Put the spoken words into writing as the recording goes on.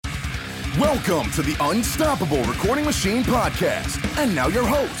Welcome to the Unstoppable Recording Machine Podcast. And now your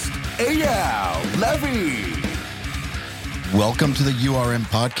host, Eyal Levi. Welcome to the URM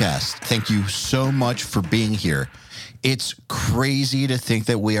Podcast. Thank you so much for being here. It's crazy to think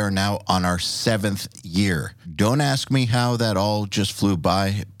that we are now on our 7th year. Don't ask me how that all just flew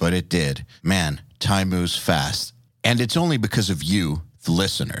by, but it did. Man, time moves fast. And it's only because of you, the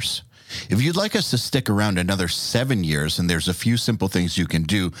listeners. If you'd like us to stick around another 7 years, and there's a few simple things you can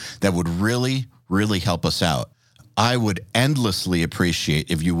do that would really help us out, I would endlessly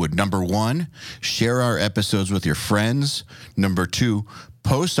appreciate if you would, number 1, share our episodes with your friends. Number 2,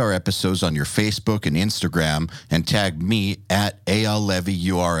 post our episodes on your Facebook and Instagram and tag me at Eyal Levi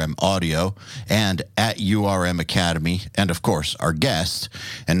URM Audio and at URM Academy, and of course, our guest.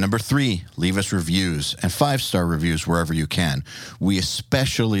 And number 3, leave us reviews and 5-star reviews wherever you can. We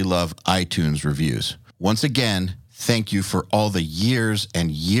especially love iTunes reviews. Once again, thank you for all the years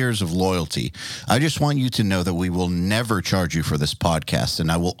and years of loyalty. I just want you to know that we will never charge you for this podcast,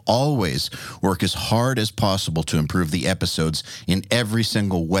 and I will always work as hard as possible to improve the episodes in every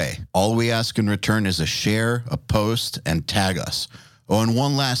single way. All we ask in return is a share, a post, and tag us. Oh, and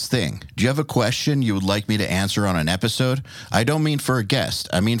one last thing. Do you have a question you would like me to answer on an episode? I don't mean for a guest.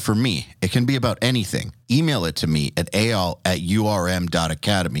 I mean for me. It can be about anything. Email it to me at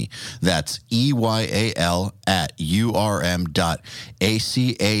eyal@urm.academy. That's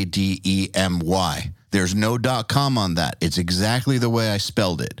EYAL@urm.academy. There's no .com on that. It's exactly the way I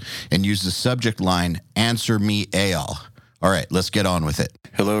spelled it. And use the subject line, Answer Me Eyal. All right, let's get on with it.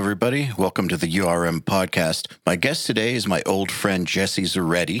 Hello, everybody. Welcome to the URM Podcast. My guest today is my old friend, Jesse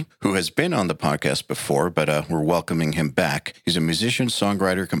Zaretti, who has been on the podcast before, but we're welcoming him back. He's a musician,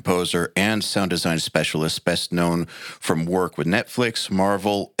 songwriter, composer, and sound design specialist, best known from work with Netflix,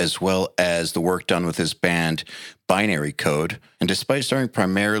 Marvel, as well as the work done with his band, Binary Code. And despite starting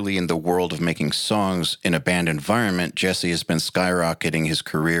primarily in the world of making songs in a band environment, Jesse has been skyrocketing his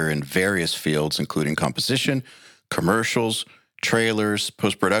career in various fields, including composition, commercials, trailers,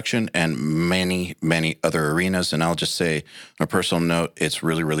 post-production, and many other arenas. And I'll just say, on a personal note, it's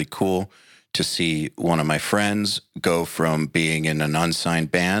really cool to see one of my friends go from being in an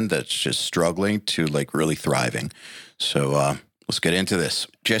unsigned band that's just struggling to like really thriving. So let's get into this.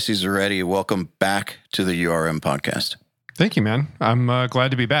 Jesse Zaretti, welcome back to the URM Podcast. Thank you, man. I'm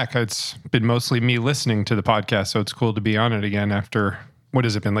glad to be back. It's been mostly me listening to the podcast, so it's cool to be on it again after... What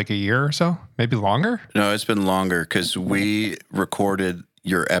has it been, like a year or so? Maybe longer? No, it's been longer because we recorded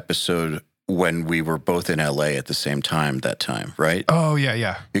your episode when we were both in LA at the same time that time, right? Oh,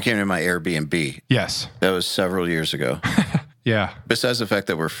 yeah. You came to my Airbnb. Yes. That was several years ago. Yeah. Besides the fact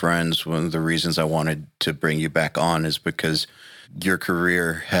that we're friends, one of the reasons I wanted to bring you back on is because your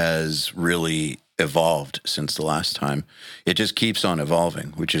career has really evolved since the last time. It just keeps on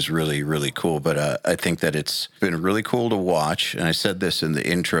evolving, which is really cool. But I think that it's been really cool to watch. And I said this in the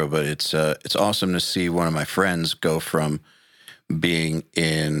intro, but it's awesome to see one of my friends go from being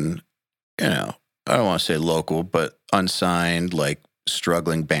in, I don't want to say local, but unsigned, like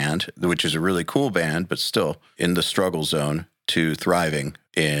struggling band, which is a really cool band, but still in the struggle zone, to thriving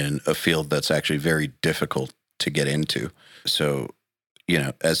in a field that's actually very difficult to get into. So,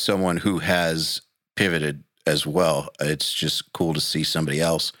 as someone who has pivoted as well, it's just cool to see somebody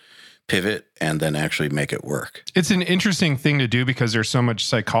else pivot and then actually make it work. It's an interesting thing to do because there's so much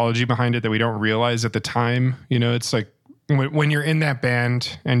psychology behind it that we don't realize at the time. It's like when you're in that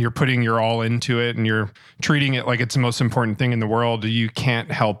band and you're putting your all into it and you're treating it like it's the most important thing in the world, you can't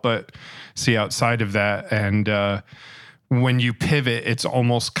help but see outside of that. And when you pivot, it's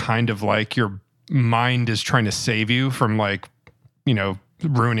almost kind of like your mind is trying to save you from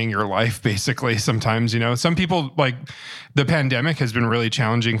ruining your life, basically. Sometimes, some people, like, the pandemic has been really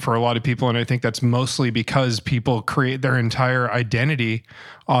challenging for a lot of people. And I think that's mostly because people create their entire identity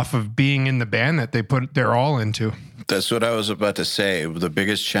off of being in the band that they put their all into. That's what I was about to say. The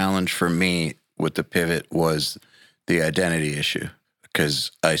biggest challenge for me with the pivot was the identity issue, because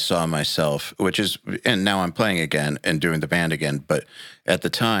I saw myself, and now I'm playing again and doing the band again. But at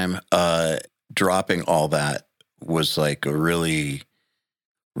the time, dropping all that was like a really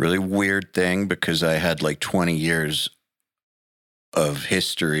weird thing, because I had like 20 years of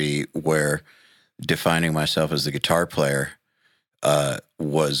history where defining myself as the guitar player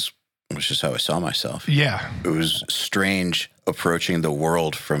was just how I saw myself. Yeah. It was strange approaching the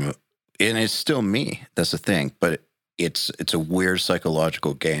world and it's still me. That's the thing. But it's a weird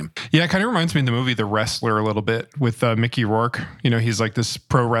psychological game. Yeah, it kind of reminds me of the movie The Wrestler a little bit with Mickey Rourke. He's like this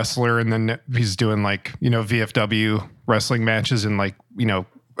pro wrestler, and then he's doing like, VFW wrestling matches in like,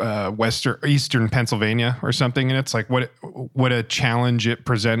 Eastern Pennsylvania or something. And it's like, what a challenge it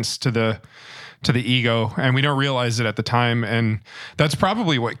presents to the ego. And we don't realize it at the time. And that's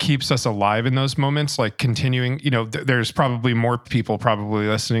probably what keeps us alive in those moments, like continuing, there's probably more people probably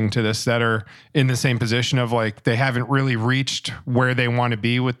listening to this that are in the same position of like, they haven't really reached where they want to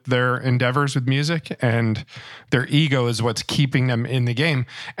be with their endeavors with music, and their ego is what's keeping them in the game.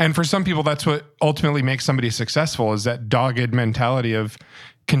 And for some people, that's what ultimately makes somebody successful, is that dogged mentality of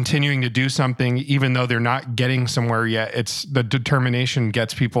continuing to do something even though they're not getting somewhere yet. It's the determination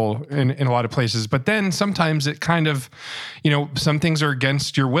gets people in a lot of places. But then sometimes it kind of, some things are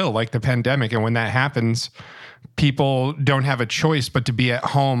against your will, like the pandemic. And when that happens, people don't have a choice but to be at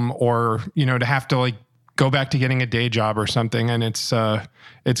home, or, to have to like go back to getting a day job or something. And it's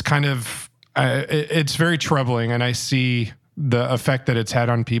kind of, it's very troubling. And I see the effect that it's had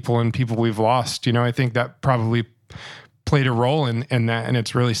on people and people we've lost. I think that probably played a role in that, and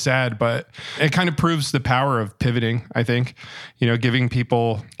it's really sad, but it kind of proves the power of pivoting, I think. Giving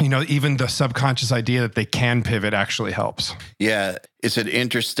people, even the subconscious idea that they can pivot actually helps. Yeah, it's an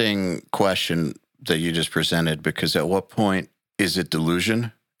interesting question that you just presented, because at what point is it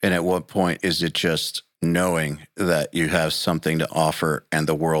delusion? And at what point is it just knowing that you have something to offer and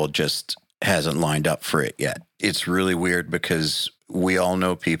the world just hasn't lined up for it yet? It's really weird, because we all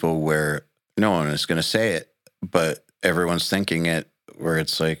know people where no one is going to say it, but everyone's thinking it, where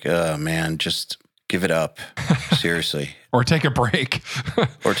it's like, oh man, just give it up. Seriously. Or take a break.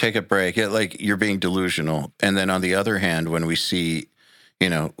 Or take a break. Like, you're being delusional. And then on the other hand, when we see,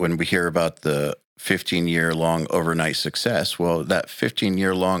 when we hear about the 15-year-long overnight success, well, that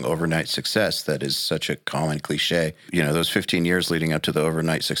 15-year-long overnight success, that is such a common cliche. Those 15 years leading up to the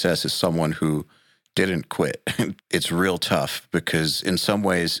overnight success is someone who didn't quit. It's real tough, because in some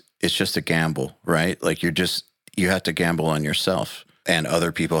ways it's just a gamble, right? Like, you have to gamble on yourself, and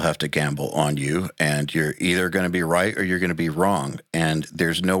other people have to gamble on you, and you're either going to be right or you're going to be wrong. And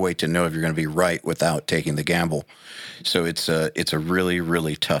there's no way to know if you're going to be right without taking the gamble. So it's a really,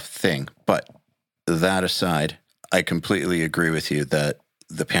 really tough thing. But that aside, I completely agree with you that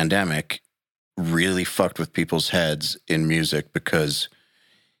the pandemic really fucked with people's heads in music, because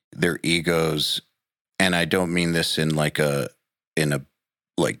their egos, and I don't mean this in a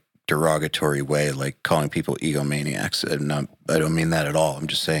derogatory way, like calling people egomaniacs. I don't mean that at all. I'm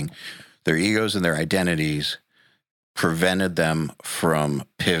just saying their egos and their identities prevented them from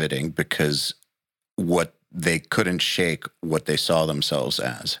pivoting, because they couldn't shake what they saw themselves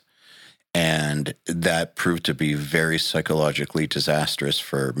as. And that proved to be very psychologically disastrous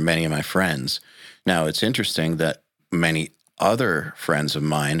for many of my friends. Now, it's interesting that many other friends of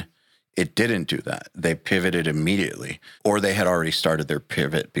mine, it didn't do that. They pivoted immediately, or they had already started their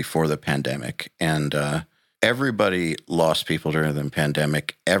pivot before the pandemic. And everybody lost people during the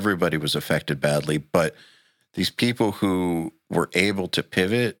pandemic. Everybody was affected badly. But these people who were able to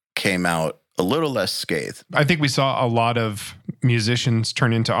pivot came out a little less scathed. I think we saw a lot of musicians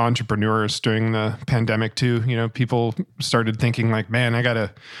turn into entrepreneurs during the pandemic too. People started thinking like, man, I got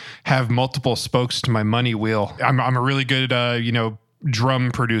to have multiple spokes to my money wheel. I'm a really good, drum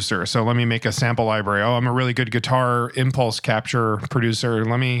producer, so let me make a sample library. Oh, I'm a really good guitar impulse capture producer.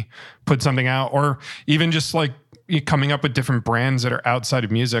 Let me put something out. Or even just like coming up with different brands that are outside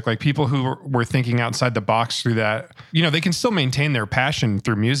of music, like people who were thinking outside the box through that, they can still maintain their passion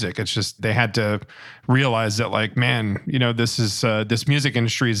through music. It's just, they had to realize that like, man, this music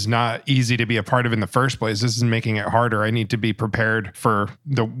industry is not easy to be a part of in the first place. This is making it harder. I need to be prepared for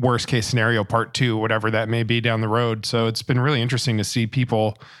the worst case scenario, part 2, whatever that may be down the road. So it's been really interesting to see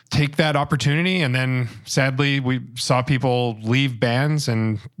people take that opportunity. And then sadly, we saw people leave bands,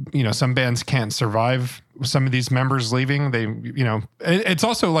 and, some bands can't survive some of these members leaving. It's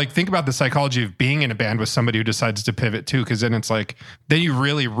also like, think about the psychology of being in a band with somebody who decides to pivot too, because then it's like, then you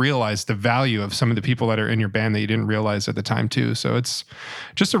really realize the value of some of the people that are in your band that you didn't realize at the time too. So it's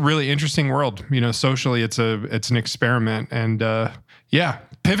just a really interesting world. Socially, it's an experiment, and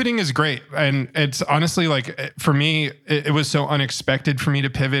pivoting is great. And it's honestly like, for me, it was so unexpected for me to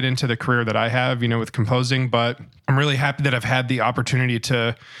pivot into the career that I have, with composing, but I'm really happy that I've had the opportunity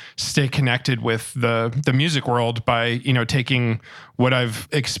to stay connected with the music world by, taking what I've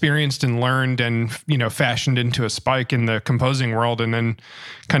experienced and learned and, fashioned into a spike in the composing world, and then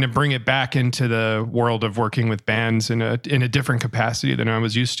kind of bring it back into the world of working with bands in a different capacity than I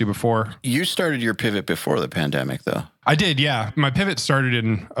was used to before. You started your pivot before the pandemic, though. I did, yeah. My pivot started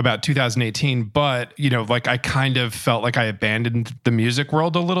in about 2018, but, like I kind of felt like I abandoned the music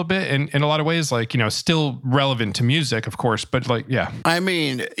world a little bit in a lot of ways, like, still relevant to music, of course, but like, yeah. I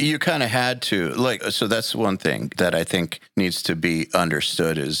mean, you kind of had to, so that's one thing that I think needs to be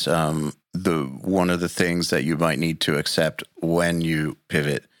understood is one of the things that you might need to accept when you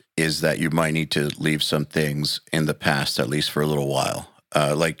pivot is that you might need to leave some things in the past, at least for a little while.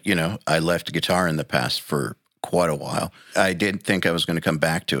 I left guitar in the past for quite a while. I did think I was going to come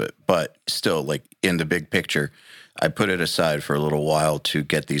back to it, but still, like in the big picture, I put it aside for a little while to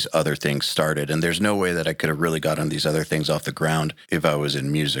get these other things started. And there's no way that I could have really gotten these other things off the ground if I was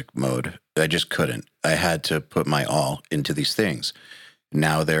in music mode. I just couldn't. I had to put my all into these things.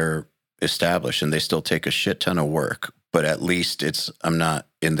 Now they're established and they still take a shit ton of work, but at least I'm not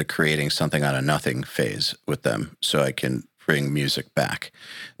in the creating something out of nothing phase with them, so I can bring music back.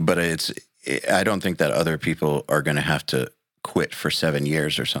 But I don't think that other people are going to have to quit for 7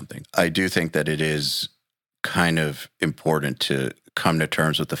 years or something. I do think that it is kind of important to come to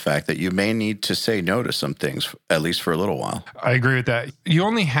terms with the fact that you may need to say no to some things, at least for a little while. I agree with that. You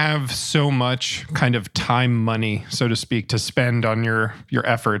only have so much kind of time money, so to speak, to spend on your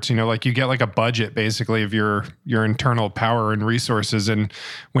efforts. Like you get like a budget basically of your internal power and resources. And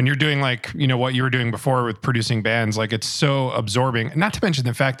when you're doing like, what you were doing before with producing bands, like it's so absorbing. Not to mention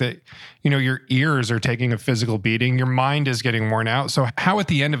the fact that, your ears are taking a physical beating, your mind is getting worn out. So how at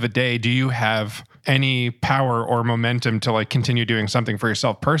the end of the day do you have any power or momentum to like continue doing something for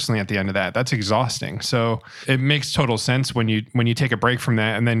yourself personally at the end of that? That's exhausting. So it makes total sense when you take a break from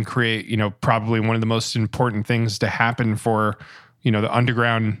that and then create, probably one of the most important things to happen for, the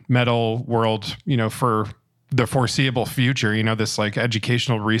underground metal world, for the foreseeable future, this like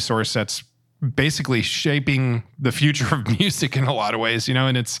educational resource that's basically shaping the future of music in a lot of ways,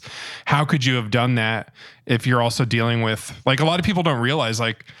 and it's how could you have done that if you're also dealing with, like, a lot of people don't realize,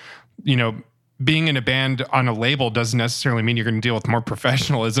 like, being in a band on a label doesn't necessarily mean you're going to deal with more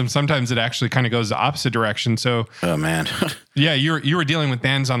professionalism. Sometimes it actually kind of goes the opposite direction. So, oh man, yeah, you were dealing with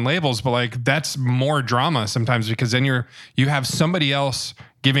bands on labels, but like that's more drama sometimes because then you have somebody else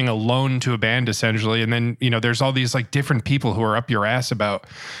giving a loan to a band essentially, and then there's all these like different people who are up your ass about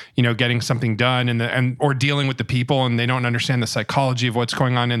getting something done or dealing with the people, and they don't understand the psychology of what's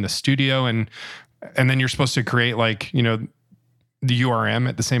going on in the studio, and then you're supposed to create like the URM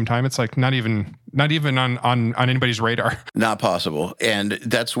at the same time. It's like not even on anybody's radar. Not possible. And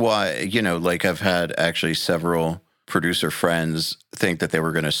that's why, like I've had actually several producer friends think that they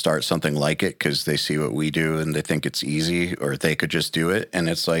were going to start something like it because they see what we do and they think it's easy or they could just do it. And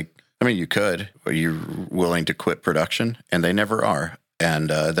it's like, I mean, you could, are you willing to quit production? And they never are.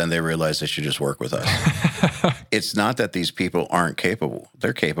 And then they realize they should just work with us. It's not that these people aren't capable.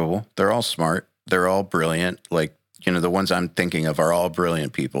 They're capable. They're all smart. They're all brilliant. Like, the ones I'm thinking of are all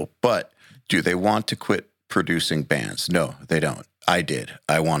brilliant people, but do they want to quit producing bands? No, they don't. I did.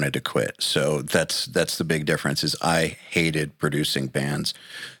 I wanted to quit. So that's the big difference is I hated producing bands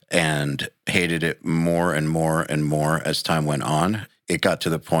and hated it more and more and more as time went on. It got to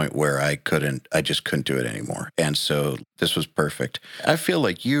the point where I just couldn't do it anymore. And so this was perfect. I feel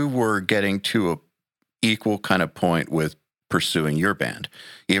like you were getting to a equal kind of point with pursuing your band,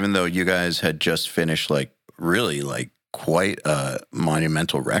 even though you guys had just finished like really like quite a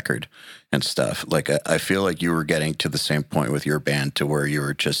monumental record and stuff. Like I feel like you were getting to the same point with your band to where you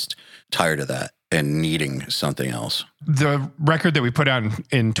were just tired of that and needing something else. The record that we put out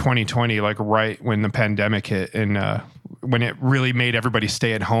in 2020, like right when the pandemic hit and when it really made everybody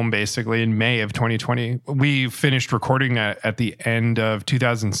stay at home, basically in May of 2020, we finished recording that at the end of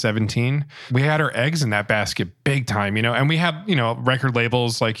 2017. We had our eggs in that basket big time, and we have, record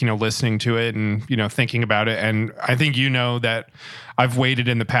labels like, listening to it and, thinking about it. And I think, that I've waited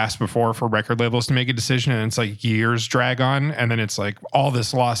in the past before for record labels to make a decision and it's like years drag on. And then it's like all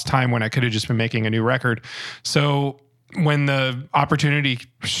this lost time when I could have just been making a new record. So when the opportunity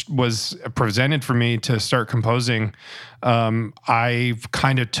was presented for me to start composing, I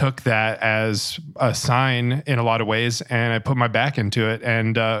kind of took that as a sign in a lot of ways, and I put my back into it.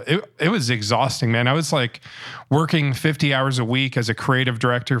 And it was exhausting, man. I was like working 50 hours a week as a creative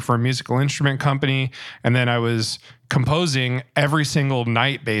director for a musical instrument company, and then I was composing every single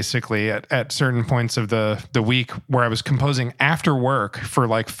night, basically, at certain points of the week, where I was composing after work for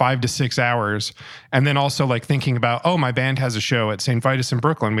like 5 to 6 hours, and then also like thinking about, oh, my band has a show at St. Vitus in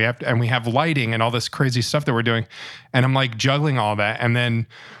Brooklyn. We have lighting and all this crazy stuff that we're doing, and I'm like juggling all that, and then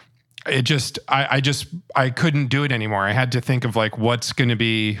it just I couldn't do it anymore. I had to think of like what's going to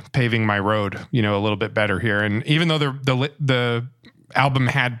be paving my road, a little bit better here. And even though the album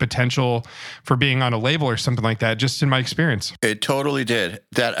had potential for being on a label or something like that, just in my experience. It totally did.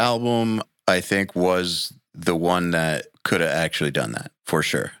 That album, I think, was the one that could have actually done that, for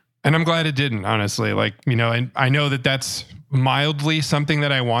sure. And I'm glad it didn't, honestly. Like, and I know that that's mildly something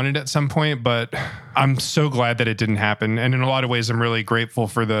that I wanted at some point, but I'm so glad that it didn't happen. And in a lot of ways, I'm really grateful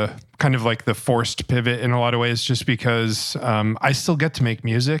for the kind of like the forced pivot in a lot of ways, just because I still get to make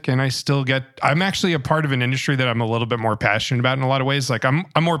music, and I'm actually a part of an industry that I'm a little bit more passionate about in a lot of ways. Like I'm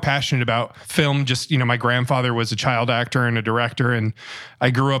more passionate about film. Just, my grandfather was a child actor and a director, and I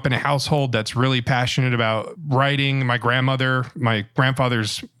grew up in a household that's really passionate about writing. My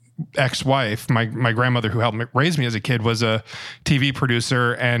grandfather's ex-wife, my grandmother who helped raise me as a kid, was a TV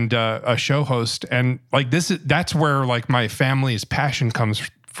producer and a show host. And like that's where like my family's passion comes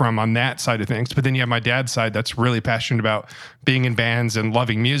from on that side of things. But then you have my dad's side that's really passionate about being in bands and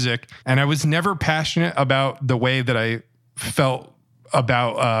loving music. And I was never passionate about the way that I felt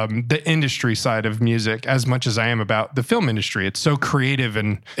about the industry side of music as much as I am about the film industry. It's so creative,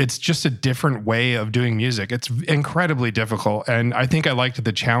 and it's just a different way of doing music. It's incredibly difficult. And I think I liked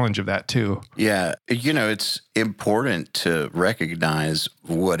the challenge of that too. Yeah. It's important to recognize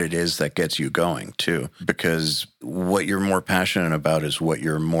what it is that gets you going too, because what you're more passionate about is what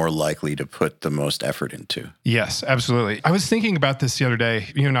you're more likely to put the most effort into. Yes, absolutely. I was thinking about this the other day.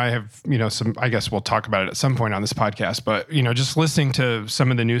 You and I have, some, I guess we'll talk about it at some point on this podcast, but, just listening to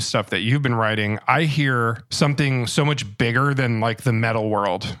some of the new stuff that you've been writing, I hear something so much bigger than like the metal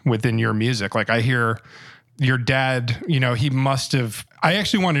world within your music. Like I hear your dad, he must have, I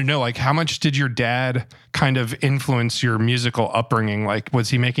actually wanted to know, like, how much did your dad kind of influence your musical upbringing? Like, was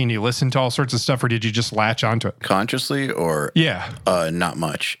he making you listen to all sorts of stuff, or did you just latch onto it? Consciously or? Yeah. Not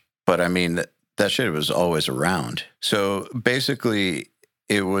much. But I mean, that shit was always around. So basically,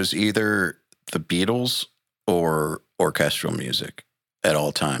 it was either the Beatles or orchestral music at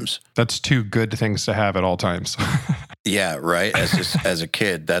all times. That's two good things to have at all times. Yeah, right. As a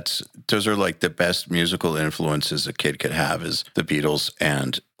kid, those are like the best musical influences a kid could have, is the Beatles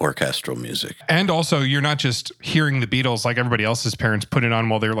and orchestral music. And also, you're not just hearing the Beatles like everybody else's parents put it on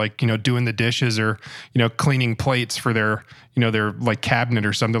while they're like, doing the dishes or, cleaning plates for their, their like cabinet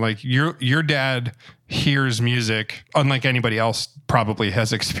or something. Like your dad hears music unlike anybody else probably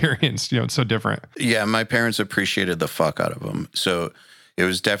has experienced. It's so different. Yeah, my parents appreciated the fuck out of them. So it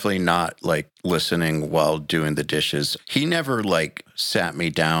was definitely not like listening while doing the dishes. He never like sat me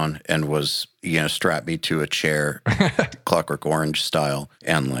down and was, strapped me to a chair, Clockwork Orange style,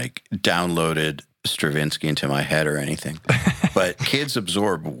 and like downloaded Stravinsky into my head or anything. But kids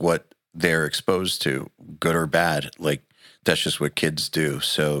absorb what they're exposed to, good or bad. Like that's just what kids do.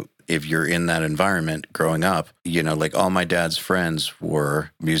 So if you're in that environment growing up, like all my dad's friends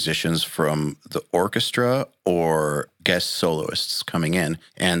were musicians from the orchestra or guest soloists coming in,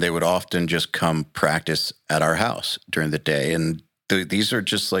 and they would often just come practice at our house during the day. And these are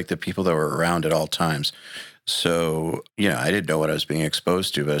just like the people that were around at all times. So, I didn't know what I was being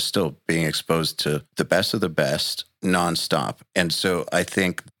exposed to, but I was still being exposed to the best of the best nonstop. And so I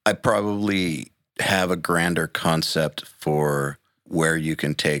think I probably have a grander concept for where you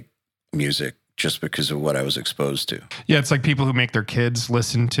can take music just because of what I was exposed to. Yeah, it's like people who make their kids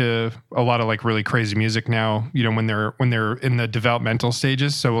listen to a lot of like really crazy music now, when they're in the developmental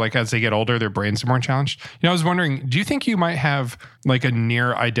stages. So like as they get older, their brains are more challenged. I was wondering, do you think you might have like a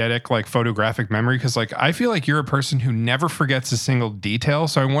near eidetic like photographic memory? Because like I feel like you're a person who never forgets a single detail.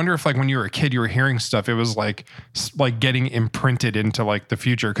 So I wonder if like when you were a kid, you were hearing stuff, it was like getting imprinted into like the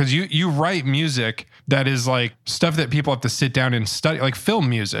future. Because you write music that is like stuff that people have to sit down and study, like film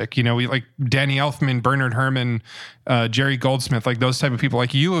music. We like Danny Elfman, Bernard Herrmann, Jerry Goldsmith, like those type of people.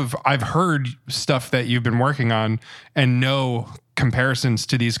 Like I've heard stuff that you've been working on and know comparisons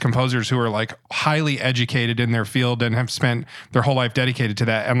to these composers who are like highly educated in their field and have spent their whole life dedicated to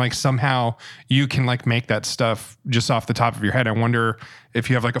that. And like somehow you can like make that stuff just off the top of your head. I wonder if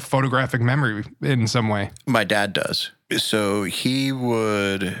you have like a photographic memory in some way. My dad does. So he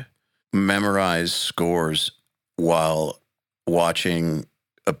would memorize scores while watching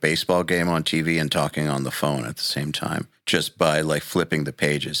a baseball game on TV and talking on the phone at the same time, just by like flipping the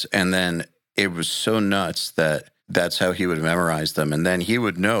pages. And then it was so nuts that that's how he would memorize them. And then he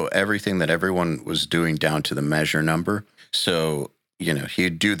would know everything that everyone was doing down to the measure number. So,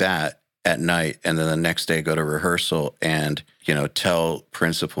 he'd do that at night, and then the next day go to rehearsal and, tell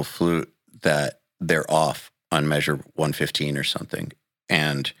principal flute that they're off on measure 115 or something.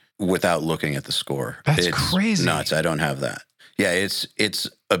 And without looking at the score. It's crazy. Nuts. I don't have that. Yeah, it's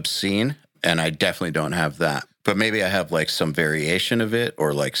obscene, and I definitely don't have that. But maybe I have like some variation of it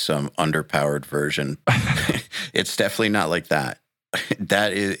or like some underpowered version. It's definitely not like that.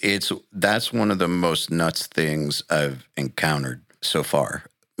 That's one of the most nuts things I've encountered so far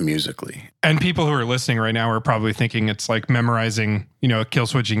musically. And people who are listening right now are probably thinking it's like memorizing, a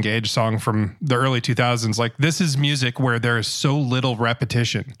Killswitch Engage song from the early 2000s. Like, this is music where there is so little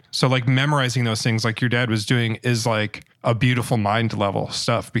repetition. So like memorizing those things like your dad was doing is like a beautiful mind level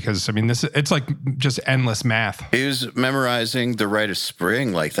stuff, because I mean, it's like just endless math. He was memorizing The Rite of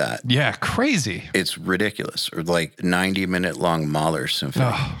Spring like that. Yeah, crazy. It's ridiculous. Or like 90-minute long Mahler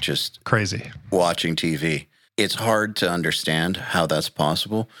symphony. Just crazy. Watching TV. It's hard to understand how that's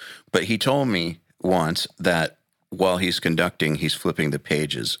possible, but he told me once that while he's conducting, he's flipping the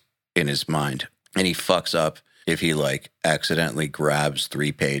pages in his mind, and he fucks up if he like accidentally grabs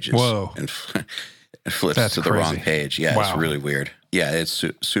 3 pages. Whoa. And flips That's to the crazy. wrong page. Yeah, Wow. It's really weird. Yeah, it's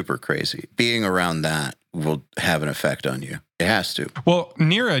super crazy. Being around that will have an effect on you. It has to. Well,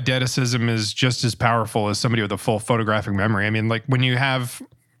 near eideticism is just as powerful as somebody with a full photographic memory. I mean, like when you have,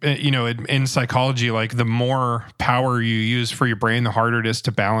 in psychology, like the more power you use for your brain, the harder it is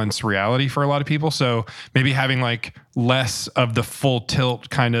to balance reality for a lot of people. So maybe having like less of the full tilt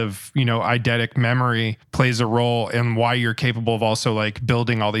kind of, eidetic memory plays a role in why you're capable of also like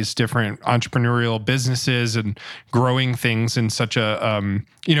building all these different entrepreneurial businesses and growing things in such a,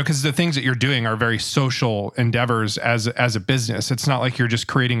 because the things that you're doing are very social endeavors as a business. It's not like you're just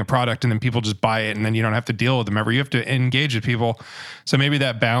creating a product and then people just buy it and then you don't have to deal with them ever. You have to engage with people. So maybe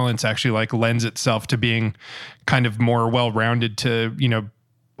that balance actually like lends itself to being kind of more well-rounded to,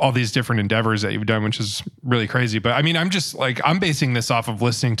 all these different endeavors that you've done, which is really crazy. But I mean, I'm just like, I'm basing this off of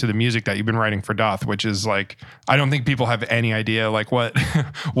listening to the music that you've been writing for Doth, which is like, I don't think people have any idea like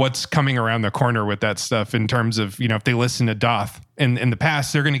what's coming around the corner with that stuff in terms of, if they listen to Doth in the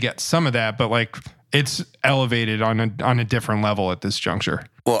past, they're going to get some of that, but like it's elevated on a different level at this juncture.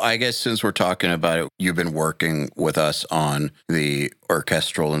 Well, I guess since we're talking about it, you've been working with us on the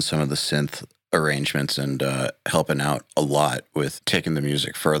orchestral and some of the synth arrangements and helping out a lot with taking the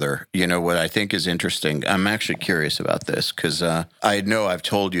music further. What I think is interesting, I'm actually curious about this because I know I've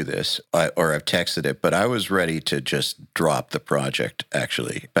told you this or I've texted it, but I was ready to just drop the project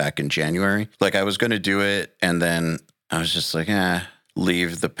actually back in January. Like I was going to do it and then I was just like,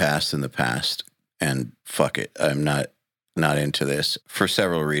 leave the past in the past and fuck it. I'm not into this for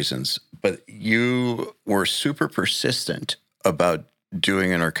several reasons. But you were super persistent about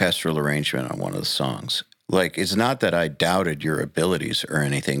doing an orchestral arrangement on one of the songs. Like, it's not that I doubted your abilities or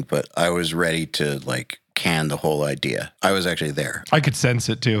anything, but I was ready to like can the whole idea. I was actually there. I could sense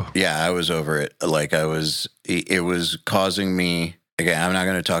it too. Yeah, I was over it. Like it was causing me, again, I'm not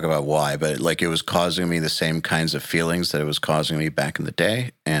going to talk about why, but like it was causing me the same kinds of feelings that it was causing me back in the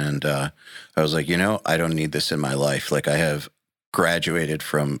day. And I was like, I don't need this in my life. Like I have graduated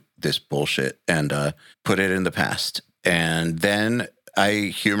from this bullshit and put it in the past. And then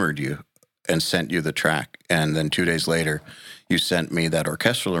I humored you and sent you the track. And then 2 days later, you sent me that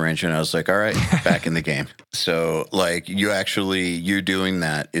orchestral arrangement. I was like, all right, back in the game. So like you doing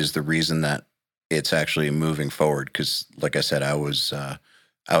that is the reason that it's actually moving forward. Because like I said, I was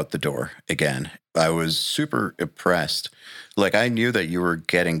out the door again. I was super impressed. Like I knew that you were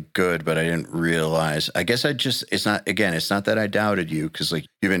getting good, but I didn't realize. I guess it's not that I doubted you because like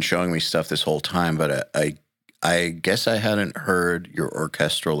you've been showing me stuff this whole time, but I guess I hadn't heard your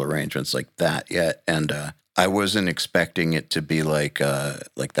orchestral arrangements like that yet, and I wasn't expecting it to be like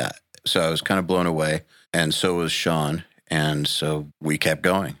that. So I was kind of blown away, and so was Sean, and so we kept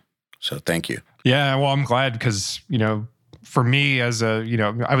going. So thank you. Yeah, well, I'm glad because, for me I was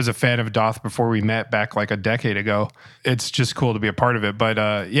a fan of Doth before we met back like a decade ago. It's just cool to be a part of it. But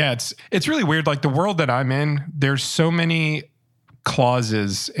it's really weird. Like the world that I'm in, there's so many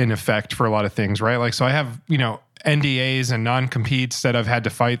clauses in effect for a lot of things, right? Like, so I have, NDAs and non-competes that I've had to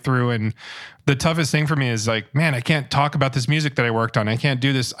fight through. And the toughest thing for me is like, man, I can't talk about this music that I worked on. I can't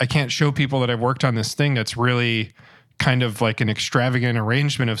do this. I can't show people that I've worked on this thing that's really kind of like an extravagant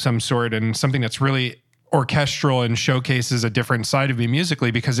arrangement of some sort and something that's really orchestral and showcases a different side of me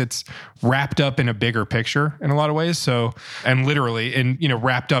musically because it's wrapped up in a bigger picture in a lot of ways. So, and literally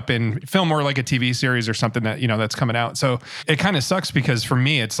wrapped up in film or like a TV series or something that, that's coming out. So it kind of sucks because for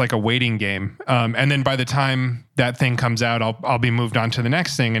me, it's like a waiting game. And then by the time that thing comes out, I'll be moved on to the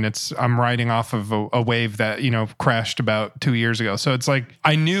next thing. And I'm riding off of a wave that, crashed about 2 years ago. So it's like,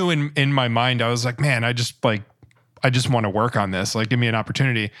 I knew in my mind, I was like, man, I just want to work on this. Like, give me an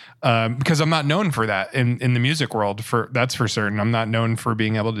opportunity. Because I'm not known for that in the music world, that's for certain. I'm not known for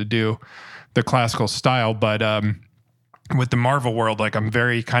being able to do the classical style, but with the Marvel world, like I'm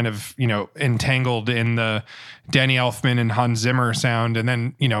very kind of, entangled in the Danny Elfman and Hans Zimmer sound. And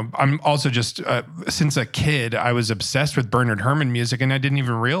then, I'm also just, since a kid, I was obsessed with Bernard Herrmann music, and I didn't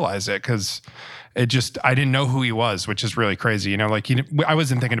even realize it because I didn't know who he was, which is really crazy. I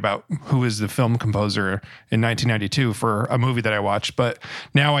wasn't thinking about who is the film composer in 1992 for a movie that I watched, but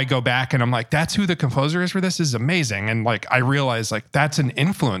now I go back and I'm like, that's who the composer is for this. This is amazing. And like, I realized like that's an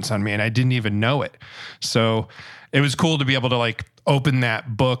influence on me and I didn't even know it. So it was cool to be able to like open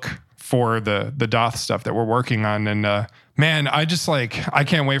that book for the Doth stuff that we're working on. And man, I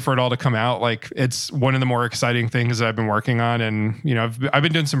can't wait for it all to come out. Like it's one of the more exciting things that I've been working on. And, I've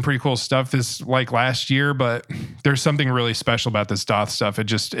been doing some pretty cool stuff this like last year, but there's something really special about this Doth stuff.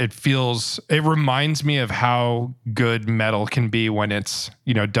 It reminds me of how good metal can be when it's,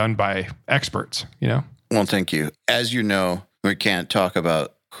 done by experts, Well, thank you. As you know, we can't talk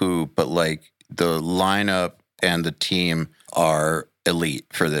about who, but like the lineup and the team are elite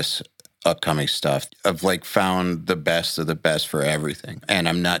for this upcoming stuff. I've like found the best of the best for everything, and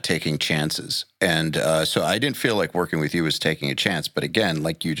I'm not taking chances. And so I didn't feel like working with you was taking a chance. But again,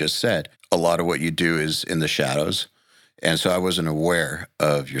 like you just said, a lot of what you do is in the shadows. And so I wasn't aware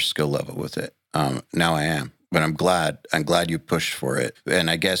of your skill level with it. Now I am, but I'm glad you pushed for it. And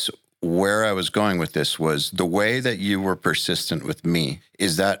I guess where I was going with this was the way that you were persistent with me.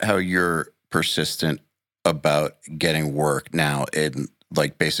 Is that how you're persistent about getting work now in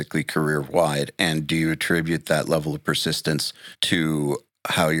like basically career wide? And do you attribute that level of persistence to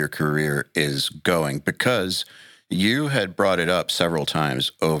how your career is going? Because you had brought it up several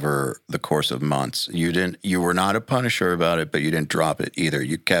times over the course of months. You were not a punisher about it, but you didn't drop it either.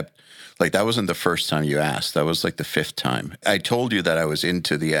 You kept, like, that wasn't the first time you asked. That was like the fifth time. I told you that I was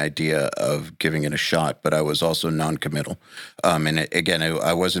into the idea of giving it a shot, but I was also non-committal. I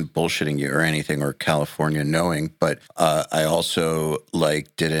wasn't bullshitting you or anything or California knowing, but I also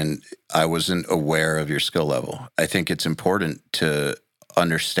I wasn't aware of your skill level. I think it's important to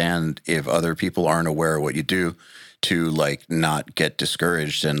understand if other people aren't aware of what you do, to like not get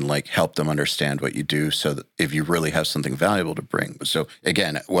discouraged and like help them understand what you do, so that if you really have something valuable to bring. So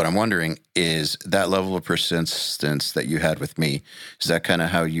again, what I'm wondering is that level of persistence that you had with me, is that kind of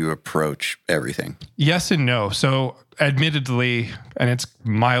how you approach everything? Yes and no. So admittedly, and it's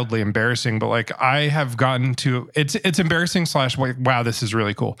mildly embarrassing, but like I have gotten to, it's embarrassing / like, wow, this is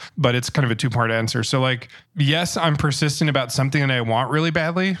really cool, but it's kind of a 2-part answer. So like, yes, I'm persistent about something that I want really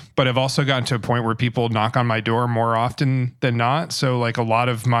badly, but I've also gotten to a point where people knock on my door more often than not. So like a lot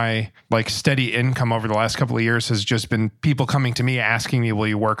of my like steady income over the last couple of years has just been people coming to me asking me, will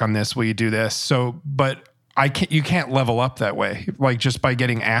you work on this? Will you do this? So, but you can't level up that way, like just by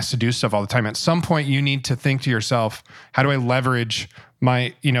getting asked to do stuff all the time. At some point you need to think to yourself, how do I leverage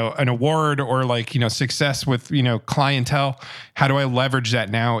my, an award or like, success with, clientele? How do I leverage that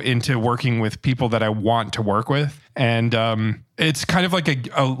now into working with people that I want to work with? And it's kind of like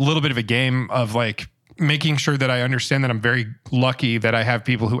a little bit of a game of like making sure that I understand that I'm very lucky that I have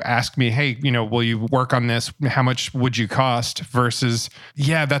people who ask me, hey, will you work on this? How much would you cost? Versus,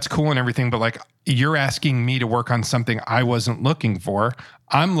 yeah, that's cool and everything, but like, you're asking me to work on something I wasn't looking for.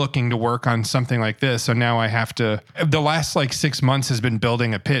 I'm looking to work on something like this. So now I have to, the last like 6 months has been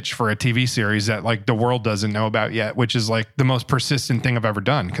building a pitch for a TV series that like the world doesn't know about yet, which is like the most persistent thing I've ever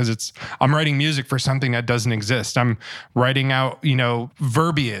done. Cause I'm writing music for something that doesn't exist. I'm writing out,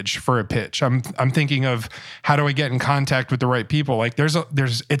 verbiage for a pitch. I'm thinking of how do I get in contact with the right people? Like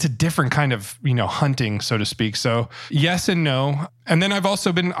it's a different kind of, hunting, so to speak. So yes and no. And then I've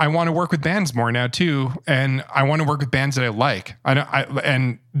also I want to work with bands more now too. And I want to work with bands that I like.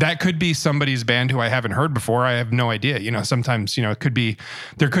 And that could be somebody's band who I haven't heard before. I have no idea. Sometimes, there could be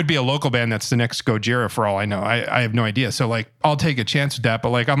a local band that's the next Gojira for all I know. I have no idea. So like, I'll take a chance with that. But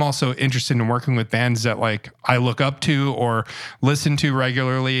like, I'm also interested in working with bands that like I look up to or listen to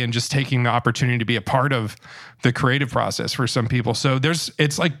regularly, and just taking the opportunity to be a part of the creative process for some people. So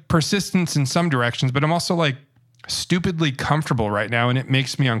it's like persistence in some directions, but I'm also like stupidly comfortable right now. And it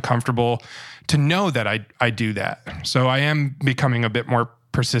makes me uncomfortable to know that I do that. So I am becoming a bit more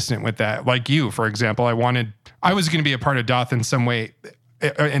persistent with that. Like you, for example, I was going to be a part of Doth in some way,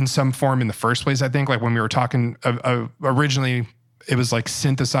 in some form in the first place. I think like when we were talking originally, it was like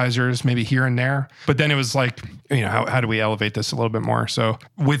synthesizers, maybe here and there, but then it was like, how do we elevate this a little bit more? So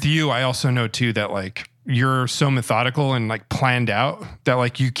with you, I also know too, that like you're so methodical and like planned out that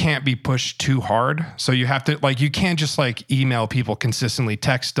like you can't be pushed too hard. So you have to like, you can't just like email people consistently,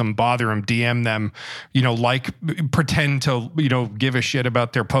 text them, bother them, DM them, like pretend to, give a shit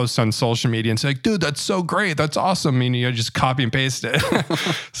about their posts on social media and say like, dude, that's so great. That's awesome. And just copy and paste it.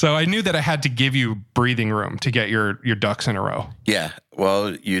 So I knew that I had to give you breathing room to get your ducks in a row. Yeah.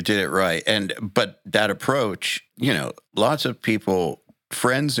 Well, you did it right. But that approach, lots of people,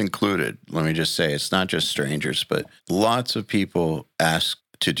 friends included, let me just say, it's not just strangers, but lots of people ask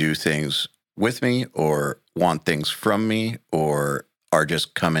to do things with me or want things from me or are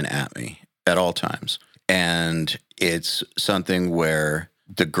just coming at me at all times. And it's something where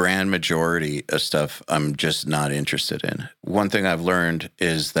the grand majority of stuff I'm just not interested in. One thing I've learned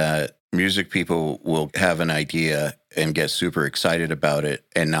is that music people will have an idea and get super excited about it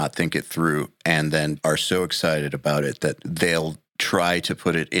and not think it through, and then are so excited about it that they'll try to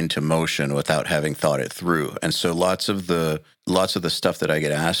put it into motion without having thought it through. And so lots of the stuff that I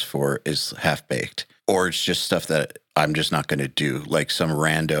get asked for is half-baked, or it's just stuff that I'm just not going to do, like some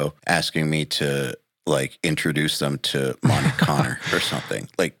rando asking me to like introduce them to Monty Connor or something.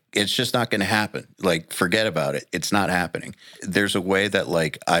 Like, it's just not going to happen. Like, forget about it. It's not happening. There's a way that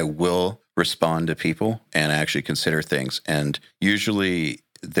like I will respond to people and actually consider things. And usually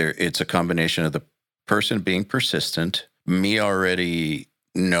it's a combination of the person being persistent, me already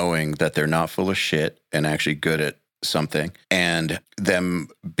knowing that they're not full of shit and actually good at something, and them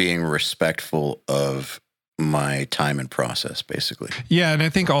being respectful of my time and process, basically. Yeah. And I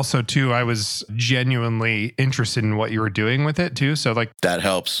think also too, I was genuinely interested in what you were doing with it too. So like that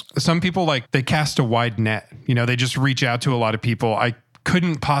helps. Some people like they cast a wide net, they just reach out to a lot of people. I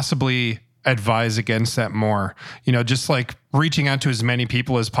couldn't possibly advise against that more, just like reaching out to as many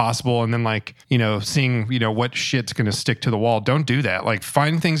people as possible and then like, seeing, what shit's going to stick to the wall. Don't do that. Like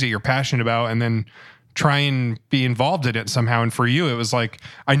find things that you're passionate about and then try and be involved in it somehow. And for you, it was like,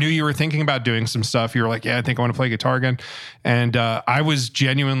 I knew you were thinking about doing some stuff. You were like, yeah, I think I want to play guitar again. And I was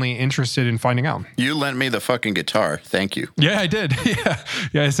genuinely interested in finding out. You lent me the fucking guitar. Thank you. Yeah, I did.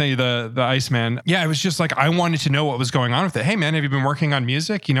 Yeah. I sent you the Iceman. Yeah. It was just like, I wanted to know what was going on with it. Hey man, have you been working on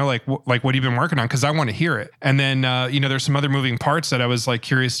music? Like what have you been working on? Cause I want to hear it. And then, there's some other moving parts that I was like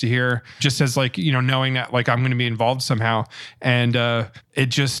curious to hear, just as like, knowing that like I'm going to be involved somehow. And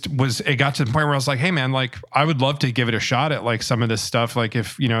it got to the point where I was like, hey man, like I would love to give it a shot at like some of this stuff. Like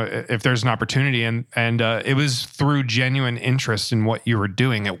if there's an opportunity, and it was through genuine interest in what you were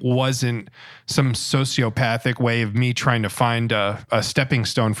doing. It wasn't some sociopathic way of me trying to find a stepping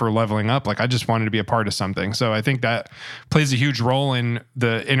stone for leveling up. Like I just wanted to be a part of something. So I think that plays a huge role in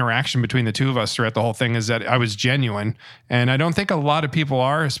the interaction between the two of us throughout the whole thing, is that I was genuine. And I don't think a lot of people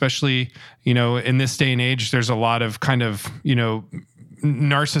are, especially, in this day and age. There's a lot of kind of,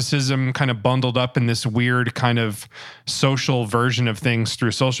 narcissism kind of bundled up in this weird kind of social version of things through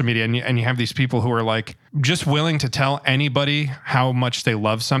social media. And you have these people who are like just willing to tell anybody how much they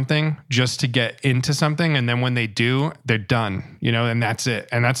love something just to get into something. And then when they do, they're done, and that's it.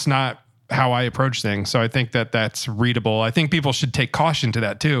 And that's not how I approach things. So I think that that's readable. I think people should take caution to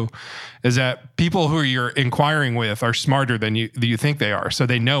that too, is that people who you're inquiring with are smarter than you think they are. So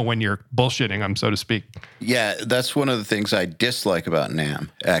they know when you're bullshitting them, so to speak. Yeah, that's one of the things I dislike about NAMM,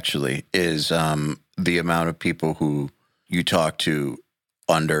 actually, is the amount of people who you talk to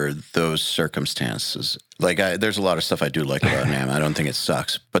under those circumstances. Like, there's a lot of stuff I do like about NAMM. I don't think it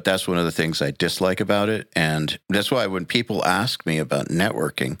sucks, but that's one of the things I dislike about it. And that's why when people ask me about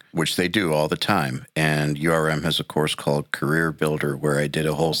networking, which they do all the time, and URM has a course called Career Builder where I did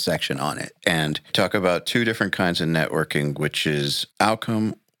a whole section on it, and talk about two different kinds of networking, which is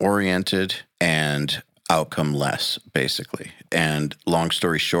outcome-oriented and outcome-less, basically. And long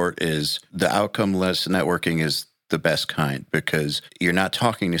story short is the outcome-less networking is the best kind, because you're not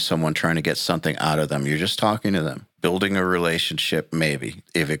talking to someone trying to get something out of them. You're just talking to them, building a relationship, maybe,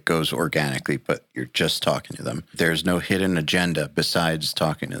 if it goes organically, but you're just talking to them. There's no hidden agenda besides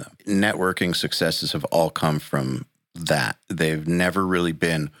talking to them. Networking successes have all come from that. They've never really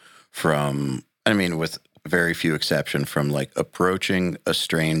been from, with very few exception, from like approaching a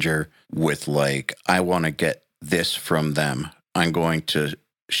stranger with like, I want to get this from them. I'm going to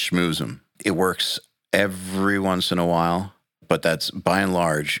schmooze them. It works every once in a while, but that's by and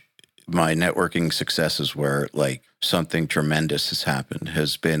large my networking successes where like something tremendous has happened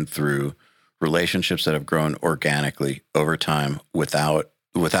has been through relationships that have grown organically over time without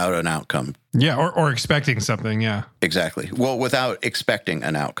without an outcome. Yeah, or expecting something. Yeah, Exactly. Well, without expecting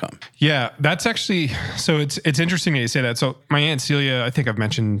an outcome. yeah. That's actually so. It's interesting that you say that. So my Aunt Celia, I think I've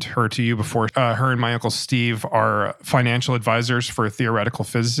mentioned her to you before. Her and my Uncle Steve are financial advisors for theoretical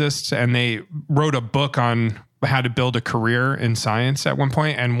physicists, and they wrote a book on how to build a career in science at one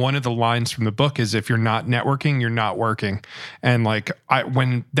point. And one of the lines from the book is, if you're not networking, you're not working. And like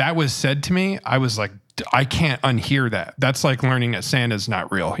when that was said to me, I was like, I can't unhear that. That's like learning that Santa's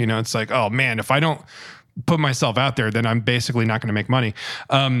not real. You know, it's like, oh man, if I don't put myself out there, then I'm basically not going to make money.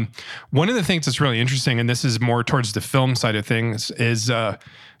 One of the things that's really interesting, and this is more towards the film side of things, is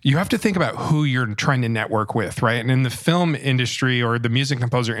you have to think about who you're trying to network with, right? And in the film industry or the music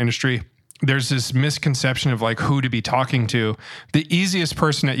composer industry, there's this misconception of like who to be talking to. The easiest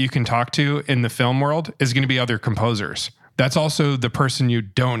person that you can talk to in the film world is going to be other composers. That's also the person you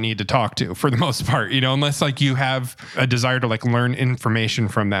don't need to talk to for the most part, you know, unless like you have a desire to like learn information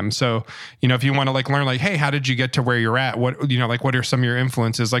from them. So, you know, if you want to like learn like, hey, how did you get to where you're at? What, you know, like what are some of your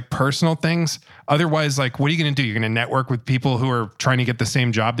influences, like personal things? Otherwise, like, what are you going to do? You're going to network with people who are trying to get the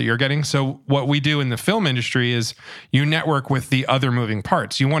same job that you're getting. So what we do in the film industry is you network with the other moving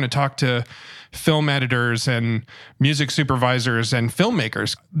parts. You want to talk to film editors and music supervisors and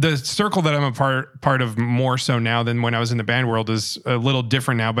filmmakers. The circle that I'm a part of more so now than when I was in the band world is a little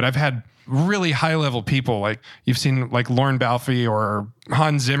different now, but I've had really high level people, like you've seen like Lauren Balfe or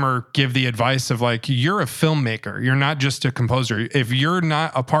Hans Zimmer give the advice of like, you're a filmmaker. You're not just a composer. If you're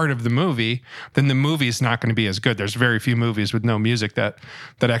not a part of the movie, then the movie's not going to be as good. There's very few movies with no music that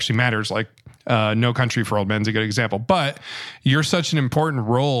actually matters. Like No Country for Old Men's a good example, but you're such an important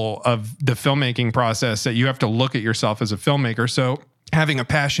role of the filmmaking process that you have to look at yourself as a filmmaker. So having a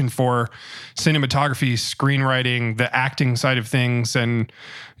passion for cinematography, screenwriting, the acting side of things, and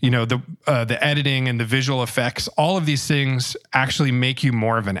you know the editing and the visual effects, all of these things actually make you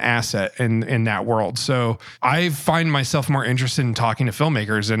more of an asset in that world. So I find myself more interested in talking to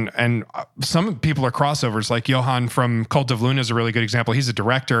filmmakers, and some people are crossovers. Like Johan from Cult of Luna is a really good example. He's a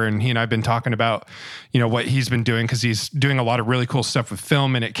director, and he and I've been talking about what he's been doing, because he's doing a lot of really cool stuff with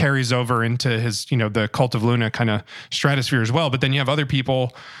film, and it carries over into his the Cult of Luna kind of stratosphere as well. But then you have other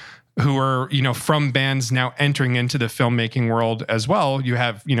people who are, from bands now entering into the filmmaking world as well. You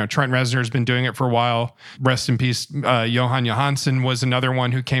have, Trent Reznor's been doing it for a while. Rest in peace. Johan Johansson was another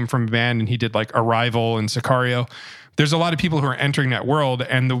one who came from a band, and he did like Arrival and Sicario. There's a lot of people who are entering that world,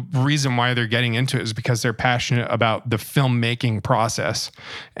 and the reason why they're getting into it is because they're passionate about the filmmaking process.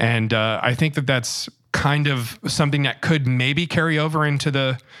 And I think that that's kind of something that could maybe carry over into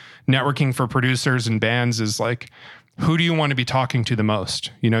the networking for producers and bands, is like, who do you want to be talking to the most?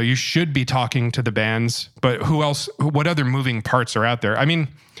 You should be talking to the bands, but who else, what other moving parts are out there? I mean,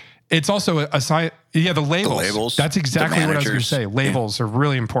 it's also a side. Yeah, the labels. The labels. That's exactly what I was going to say. Labels are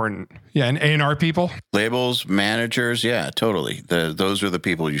really important. Yeah, and A&R people. Labels, managers. Yeah, totally. Those are the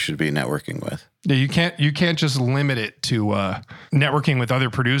people you should be networking with. Yeah, you can't just limit it to networking with other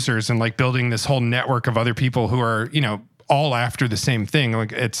producers and like building this whole network of other people who are, all after the same thing.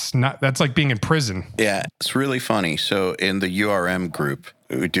 Like that's like being in prison. Yeah, it's really funny. So in the URM group,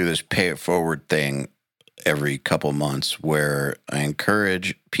 we do this pay it forward thing every couple months where I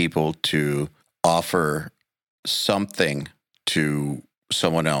encourage people to offer something to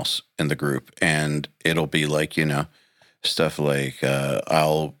someone else in the group. And it'll be like, stuff like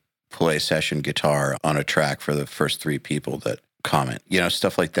I'll play session guitar on a track for the first 3 people that comment,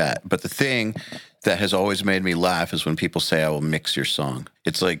 stuff like that. But the thing that has always made me laugh is when people say, I will mix your song.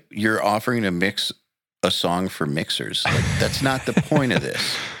 It's like, you're offering to mix a song for mixers. Like, that's not the point of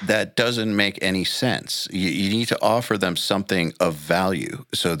this. That doesn't make any sense. You need to offer them something of value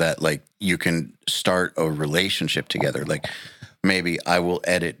so that like you can start a relationship together. Like, maybe I will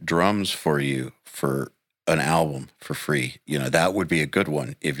edit drums for you for an album for free. That would be a good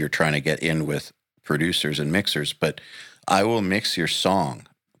one if you're trying to get in with producers and mixers. But I will mix your song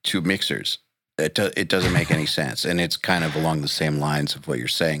to mixers. It doesn't make any sense. And it's kind of along the same lines of what you're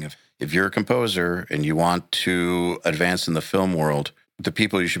saying. If you're a composer and you want to advance in the film world, the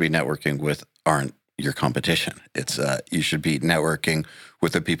people you should be networking with aren't your competition. It's you should be networking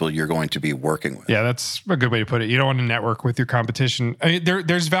with the people you're going to be working with. Yeah, that's a good way to put it. You don't want to network with your competition. I mean,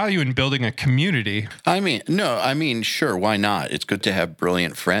 there's value in building a community. Sure, why not? It's good to have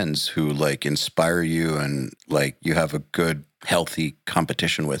brilliant friends who like inspire you and like you have a good, healthy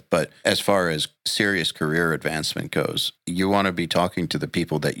competition with. But as far as serious career advancement goes, you want to be talking to the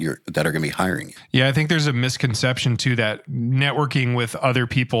people that are going to be hiring you. Yeah, I think there's a misconception too that networking with other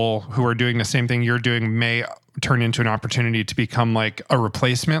people who are doing the same thing you're doing may turn into an opportunity to become like a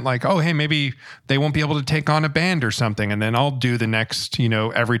replacement. Like, oh, hey, maybe they won't be able to take on a band or something. And then I'll do the next,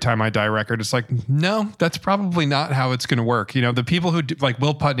 Every Time I Die record. It's like, no, that's probably not how it's going to work. The people who do, like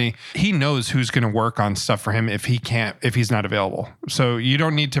Will Putney, he knows who's going to work on stuff for him if he's not available. So you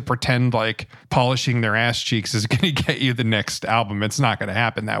don't need to pretend like polishing their ass cheeks is going to get you the next album. It's not going to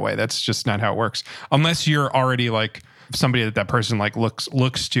happen that way. That's just not how it works. Unless you're already like somebody that person like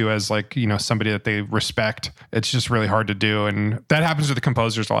looks to as like, somebody that they respect. It's just really hard to do. And that happens with the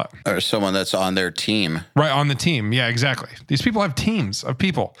composers a lot. Or someone that's on their team. Right, on the team. Yeah, exactly. These people have teams of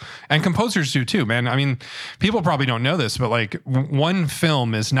people. And composers do too, man. I mean, people probably don't know this, but like one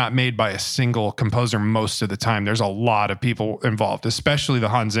film is not made by a single composer most of the time. There's a lot of people involved, especially the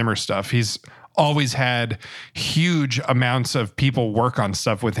Hans Zimmer stuff. He's always had huge amounts of people work on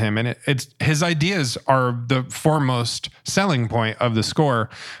stuff with him. And it's his ideas are the foremost selling point of the score,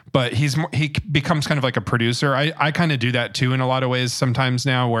 but he becomes kind of like a producer. I kind of do that too in a lot of ways sometimes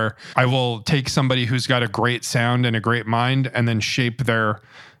now, where I will take somebody who's got a great sound and a great mind and then shape their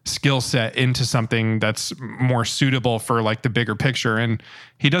skill set into something that's more suitable for like the bigger picture. And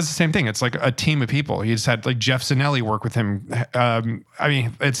he does the same thing. It's like a team of people. He's had like Jeff Zanelli work with him. I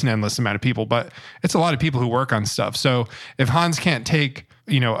mean, it's an endless amount of people, but it's a lot of people who work on stuff. So if Hans can't take,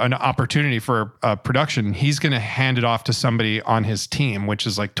 an opportunity for a production, he's going to hand it off to somebody on his team, which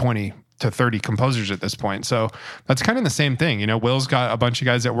is like 20 to 30 composers at this point. So that's kind of the same thing. Will's got a bunch of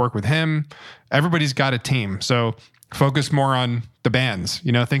guys that work with him. Everybody's got a team. So focus more on the bands,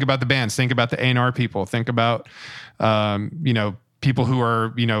 think about the bands, think about the A&R people, think about, people who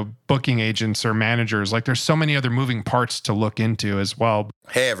are, booking agents or managers. Like there's so many other moving parts to look into as well.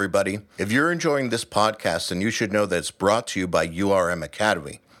 Hey, everybody. If you're enjoying this podcast, then you should know that it's brought to you by URM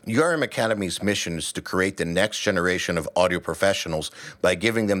Academy. URM Academy's mission is to create the next generation of audio professionals by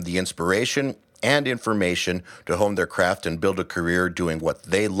giving them the inspiration and information to hone their craft and build a career doing what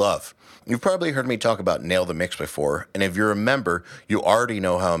they love. You've probably heard me talk about Nail the Mix before, and if you're a member, you already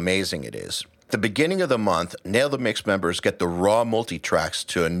know how amazing it is. At the beginning of the month, Nail the Mix members get the raw multi-tracks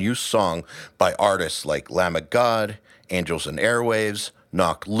to a new song by artists like Lamb of God, Angels and Airwaves,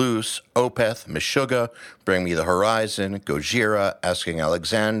 Knock Loose, Opeth, Meshuggah, Bring Me the Horizon, Gojira, Asking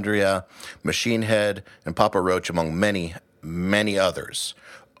Alexandria, Machine Head, and Papa Roach, among many, many others.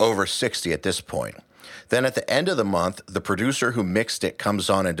 Over 60 at this point. Then at the end of the month, the producer who mixed it comes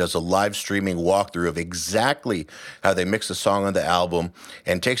on and does a live streaming walkthrough of exactly how they mix the song on the album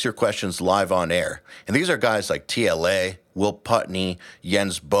and takes your questions live on air. And these are guys like TLA, Will Putney,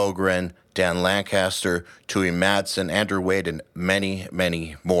 Jens Bogren, Dan Lancaster, Tui Madsen, Andrew Wade, and many,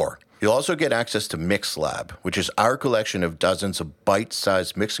 many more. You'll also get access to MixLab, which is our collection of dozens of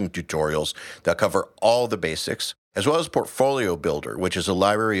bite-sized mixing tutorials that cover all the basics, as well as Portfolio Builder, which is a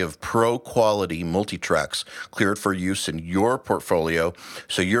library of pro-quality multi-tracks cleared for use in your portfolio,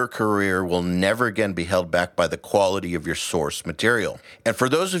 so your career will never again be held back by the quality of your source material. And for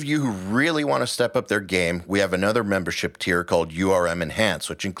those of you who really want to step up their game, we have another membership tier called URM Enhance,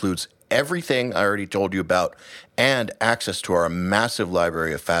 which includes everything I already told you about and access to our massive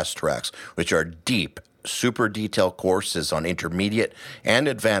library of fast tracks, which are deep, super detailed courses on intermediate and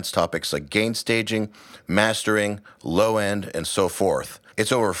advanced topics like gain staging, mastering, low end, and so forth.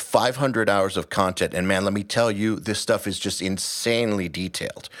 It's over 500 hours of content, and man, let me tell you, this stuff is just insanely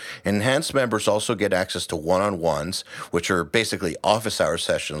detailed. Enhanced members also get access to one-on-ones, which are basically office hour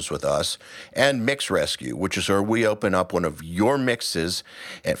sessions with us, and Mix Rescue, which is where we open up one of your mixes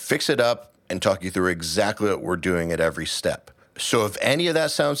and fix it up and talk you through exactly what we're doing at every step. So if any of that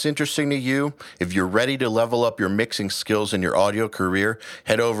sounds interesting to you, if you're ready to level up your mixing skills in your audio career,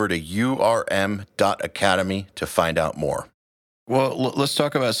 head over to urm.academy to find out more. Well, let's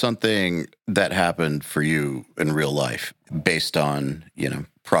talk about something that happened for you in real life based on,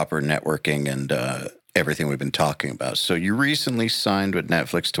 proper networking and everything we've been talking about. So you recently signed with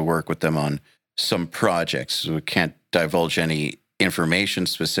Netflix to work with them on some projects. We can't divulge any information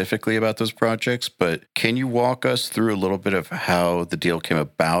specifically about those projects, but can you walk us through a little bit of how the deal came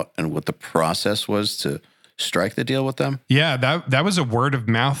about and what the process was to strike the deal with them? Yeah, that was a word of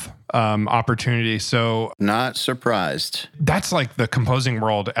mouth opportunity. So not surprised. That's like the composing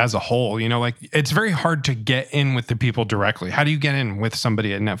world as a whole, like it's very hard to get in with the people directly. How do you get in with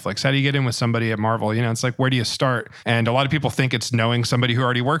somebody at Netflix? How do you get in with somebody at Marvel? It's like, where do you start? And a lot of people think it's knowing somebody who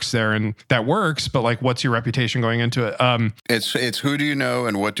already works there, and that works, but like, what's your reputation going into it? It's who do you know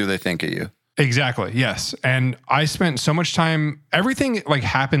and what do they think of you? Exactly. Yes. And I spent so much time, everything like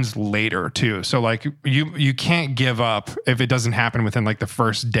happens later too. So like you can't give up if it doesn't happen within like the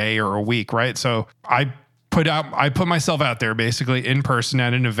first day or a week. Right. So I put myself out there basically in person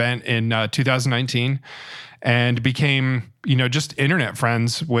at an event in 2019. and became, just internet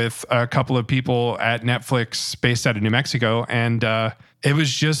friends with a couple of people at Netflix based out of New Mexico. And it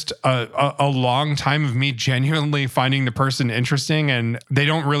was just a long time of me genuinely finding the person interesting. And they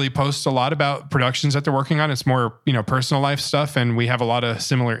don't really post a lot about productions that they're working on. It's more, personal life stuff. And we have a lot of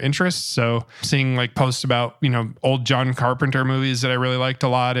similar interests. So seeing like posts about, old John Carpenter movies that I really liked a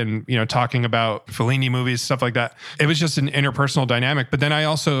lot, and, talking about Fellini movies, stuff like that. It was just an interpersonal dynamic. But then I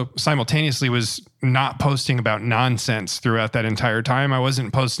also simultaneously was not posting about nonsense throughout that entire time. I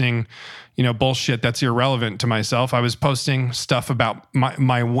wasn't posting, bullshit that's irrelevant to myself. I was posting stuff about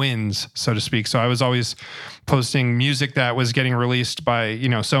my wins, so to speak. So I was always posting music that was getting released by,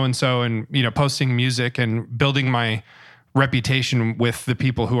 so-and-so, and, posting music and building my reputation with the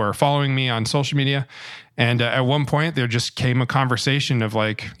people who are following me on social media. And at one point there just came a conversation of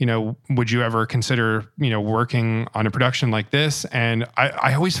like, would you ever consider, working on a production like this? And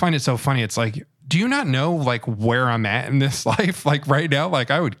I always find it so funny. It's like, do you not know like where I'm at in this life? Like right now, like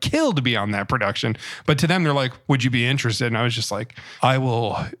I would kill to be on that production. But to them, they're like, would you be interested? And I was just like, I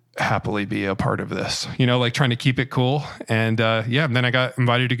will happily be a part of this, like trying to keep it cool. And then I got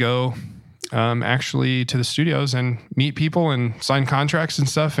invited to go actually to the studios and meet people and sign contracts and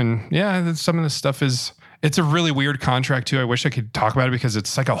stuff. And some of this stuff it's a really weird contract too. I wish I could talk about it because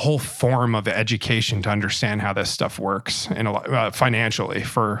it's like a whole form of education to understand how this stuff works and a lot financially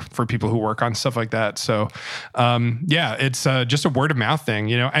for people who work on stuff like that. So, it's just a word of mouth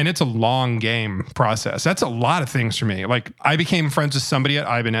thing, and it's a long game process. That's a lot of things for me. Like I became friends with somebody at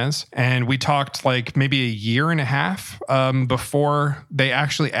Ibanez, and we talked like maybe a year and a half before they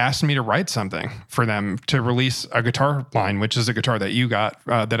actually asked me to write something for them to release a guitar line, which is a guitar that you got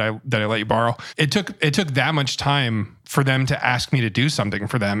that I let you borrow. It took that much time for them to ask me to do something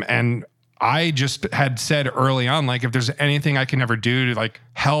for them. And I just had said early on, like, if there's anything I can ever do to like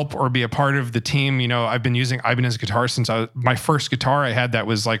help or be a part of the team, I've been using Ibanez guitar since my first guitar I had that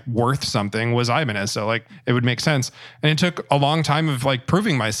was like worth something was Ibanez. So like it would make sense. And it took a long time of like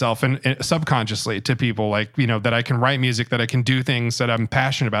proving myself and subconsciously to people like, that I can write music, that I can do things, that I'm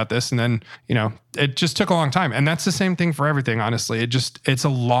passionate about this. And then, it just took a long time. And that's the same thing for everything, honestly. It's a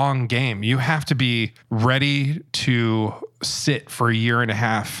long game. You have to be ready to sit for a year and a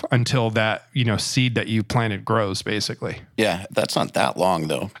half until that, seed that you planted grows, basically. Yeah, that's not that long,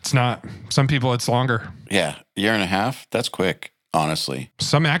 though. It's not. Some people, it's longer. Yeah, year and a half, that's quick, honestly.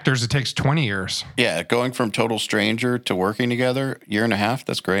 Some actors, it takes 20 years. Yeah, going from total stranger to working together, year and a half,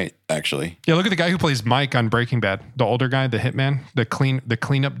 that's great, actually. Yeah, look at the guy who plays Mike on Breaking Bad, the older guy, the hitman, the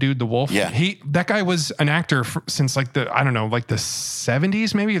cleanup dude, the wolf. Yeah. That guy was an actor since like the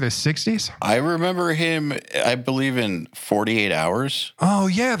 70s, maybe the 60s. I remember him, I believe, in 48 Hours. Oh,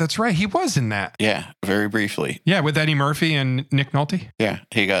 yeah, that's right. He was in that. Yeah, very briefly. Yeah, with Eddie Murphy and Nick Nolte. Yeah,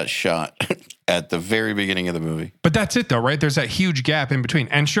 he got shot at the very beginning of the movie. But that's it though, right? There's that huge gap in between.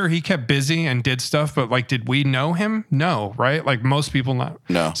 And sure, he kept busy and did stuff, but like, did we know him? No, right? Like most people not.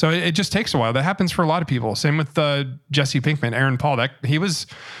 No. So it just takes a while. That happens for a lot of people. Same with Jesse Pinkman, Aaron Paul. That he was,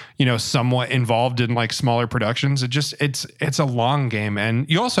 somewhat involved in like smaller productions. It's a long game. And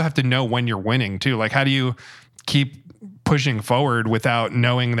you also have to know when you're winning too. Like, how do you keep pushing forward without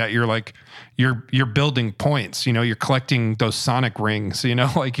knowing that you're like, you're building points, you're collecting those sonic rings,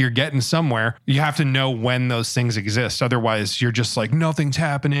 like you're getting somewhere. You have to know when those things exist. Otherwise you're just like, nothing's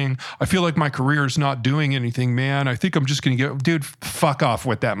happening. I feel like my career is not doing anything, man. I think I'm just going to dude, fuck off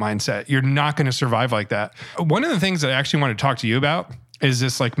with that mindset. You're not going to survive like that. One of the things that I actually want to talk to you about is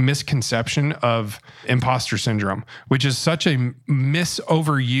this like misconception of imposter syndrome, which is such a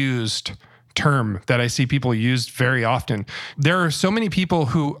overused term that I see people use very often. There are so many people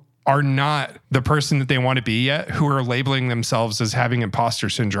who are not the person that they want to be yet, who are labeling themselves as having imposter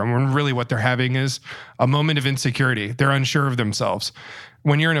syndrome, when really what they're having is a moment of insecurity. They're unsure of themselves.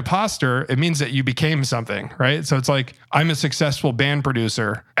 When you're an imposter, it means that you became something, right? So it's like, I'm a successful band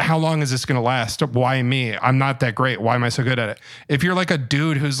producer. How long is this going to last? Why me? I'm not that great. Why am I so good at it? If you're like a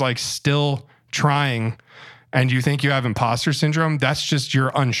dude who's like still trying and you think you have imposter syndrome, that's just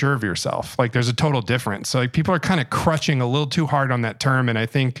you're unsure of yourself. Like there's a total difference. So like people are kind of crutching a little too hard on that term. And I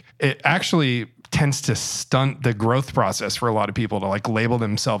think it actually tends to stunt the growth process for a lot of people to like label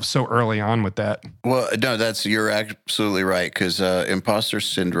themselves so early on with that. Well, no, you're absolutely right. Because imposter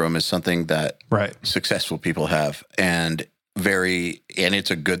syndrome is something that successful people have, and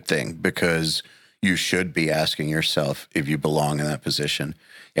it's a good thing because you should be asking yourself if you belong in that position.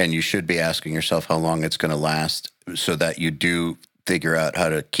 And you should be asking yourself how long it's going to last so that you do figure out how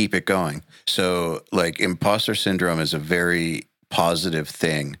to keep it going. So like imposter syndrome is a very positive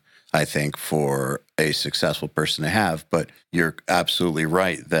thing, I think, for a successful person to have. But you're absolutely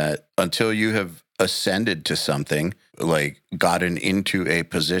right that until you have ascended to something, like gotten into a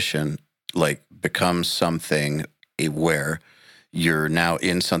position, like become something where you're now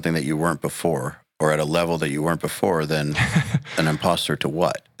in something that you weren't before, or at a level that you weren't before, then an imposter to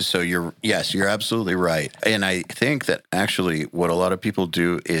what? So you're absolutely right. And I think that actually what a lot of people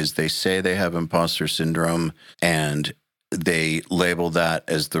do is they say they have imposter syndrome and they label that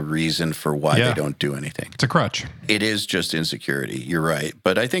as the reason for why they don't do anything. It's a crutch. It is just insecurity. You're right.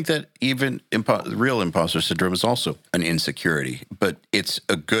 But I think that even real imposter syndrome is also an insecurity, but it's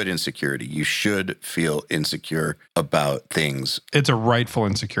a good insecurity. You should feel insecure about things. It's a rightful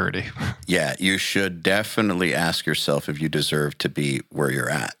insecurity. Yeah, you should definitely ask yourself if you deserve to be where you're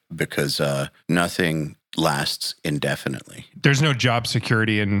at, because nothing lasts indefinitely. There's no job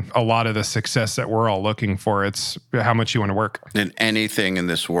security in a lot of the success that we're all looking for. It's how much you want to work. In anything in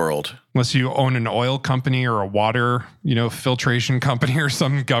this world. Unless you own an oil company or a water, filtration company or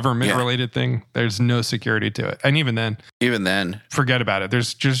some government related thing, there's no security to it. And even then, forget about it.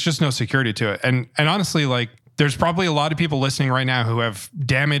 There's just no security to it. And honestly, like, there's probably a lot of people listening right now who have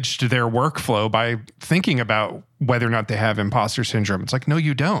damaged their workflow by thinking about whether or not they have imposter syndrome. It's like, no,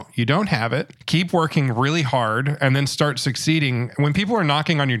 you don't. You don't have it. Keep working really hard and then start succeeding. When people are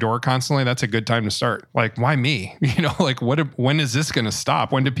knocking on your door constantly, that's a good time to start. Like, why me? When is this going to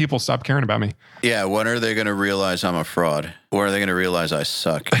stop? When do people stop caring about me? Yeah, when are they going to realize I'm a fraud? When are they going to realize I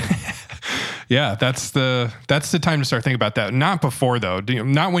suck? Yeah, that's the time to start thinking about that. Not before, though.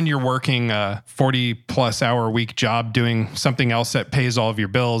 Not when you're working a 40+ hour a week job doing something else that pays all of your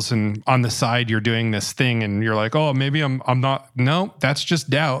bills, and on the side you're doing this thing and you're like, oh, maybe I'm not. No, that's just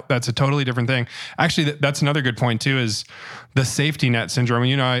doubt. That's a totally different thing. Actually, that's another good point too, is the safety net syndrome.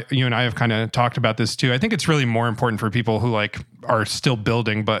 You and I have kind of talked about this too. I think it's really more important for people who are still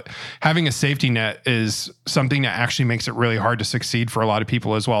building, but having a safety net is something that actually makes it really hard to succeed for a lot of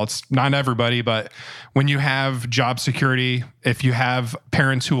people as well. It's not everybody, but when you have job security, if you have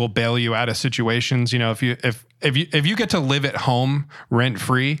parents who will bail you out of situations, if you get to live at home rent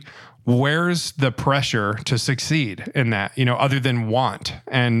free, where's the pressure to succeed in that, other than want?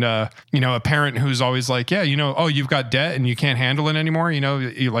 And, a parent who's always like, oh, you've got debt and you can't handle it anymore.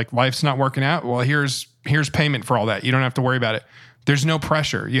 You like, life's not working out. Well, here's payment for all that. You don't have to worry about it. There's no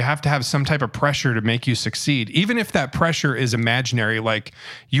pressure. You have to have some type of pressure to make you succeed. Even if that pressure is imaginary, like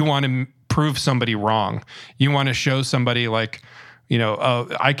you want to prove somebody wrong. You want to show somebody like,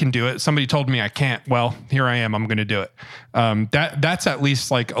 I can do it. Somebody told me I can't. Well, here I am. I'm going to do it. That's at least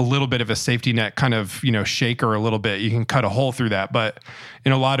like a little bit of a safety net kind of, shaker a little bit. You can cut a hole through that. But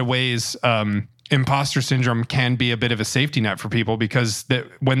in a lot of ways, imposter syndrome can be a bit of a safety net for people, because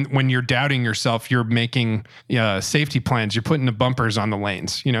when you're doubting yourself, you're making safety plans. You're putting the bumpers on the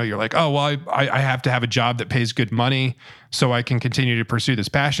lanes. You're like, oh, well, I have to have a job that pays good money so I can continue to pursue this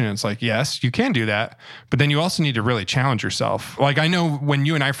passion. And it's like, yes, you can do that. But then you also need to really challenge yourself. Like, I know when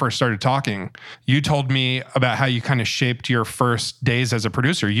you and I first started talking, you told me about how you kind of shaped your first days as a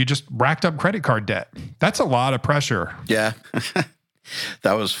producer. You just racked up credit card debt. That's a lot of pressure. Yeah.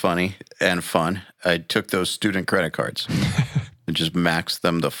 That was funny and fun. I took those student credit cards and just maxed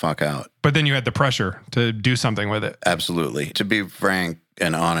them the fuck out. But then you had the pressure to do something with it. Absolutely. To be frank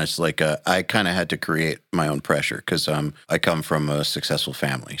and honest, I kind of had to create my own pressure, because I come from a successful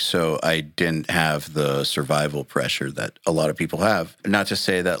family. So I didn't have the survival pressure that a lot of people have. Not to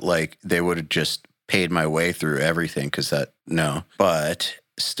say that they would have just paid my way through everything, no. But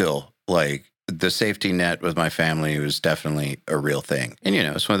still, the safety net with my family was definitely a real thing. And,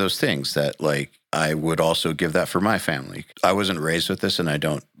 it's one of those things that, I would also give that for my family. I wasn't raised with this, and I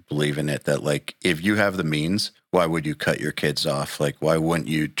don't believe in it, that, if you have the means, why would you cut your kids off? Why wouldn't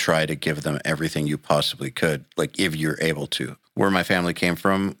you try to give them everything you possibly could, if you're able to? Where my family came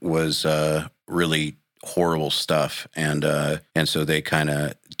from was really horrible stuff. And so they kind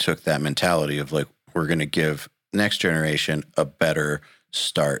of took that mentality of, we're going to give next generation a better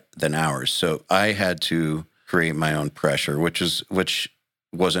start than ours. So I had to create my own pressure, which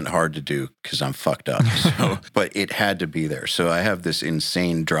wasn't hard to do because I'm fucked up. So, but it had to be there. So I have this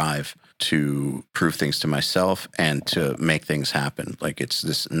insane drive to prove things to myself and to make things happen. It's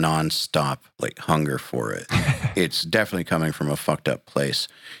this nonstop hunger for it. It's definitely coming from a fucked up place,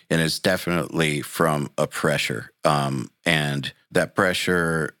 and it's definitely from a pressure. And that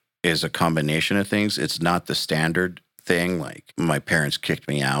pressure is a combination of things. It's not the standard thing, my parents kicked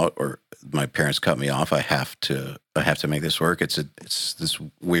me out or my parents cut me off. I have to make this work. It's this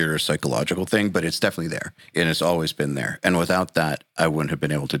weirder psychological thing, but it's definitely there, and it's always been there. And without that, I wouldn't have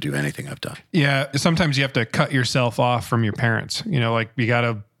been able to do anything I've done. Yeah, sometimes you have to cut yourself off from your parents. You got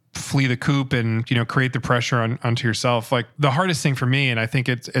to flee the coop and, create the pressure onto yourself. Like the hardest thing for me, and I think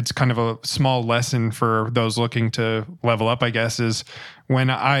it's kind of a small lesson for those looking to level up, I guess, is when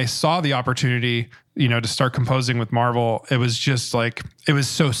I saw the opportunity, to start composing with Marvel, it was just like, it was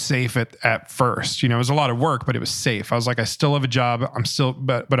so safe at first. It was a lot of work, but it was safe. I was like, I still have a job.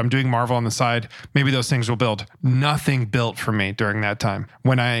 But I'm doing Marvel on the side. Maybe those things will build. Nothing built for me during that time.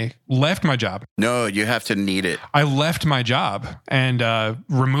 When I left my job. No, you have to need it. I left my job and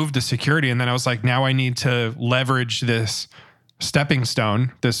removed the security. And then I was like, now I need to leverage this stepping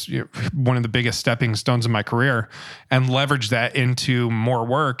stone, this one of the biggest stepping stones in my career, and leverage that into more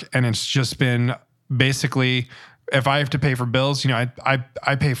work. And it's just been basically, if I have to pay for bills,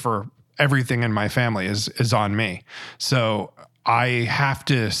 I pay for everything in my family is on me. So I have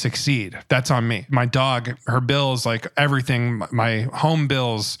to succeed. That's on me. My dog, her bills, like everything, my home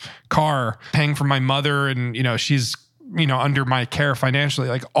bills, car, paying for my mother, and she's under my care financially.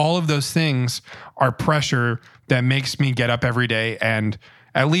 Like all of those things are pressure that makes me get up every day and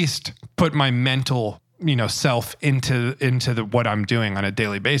at least put my mental self into what I'm doing on a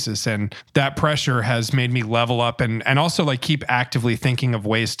daily basis. And that pressure has made me level up and also like keep actively thinking of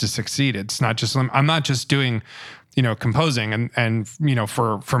ways to succeed. It's not just, I'm not just doing, composing and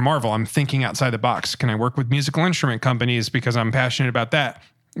for Marvel, I'm thinking outside the box. Can I work with musical instrument companies because I'm passionate about that,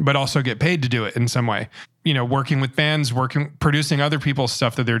 but also get paid to do it in some way? Working with bands, producing other people's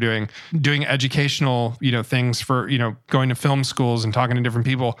stuff that they're doing educational, things for, going to film schools and talking to different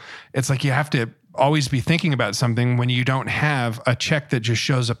people. It's like, you have to always be thinking about something when you don't have a check that just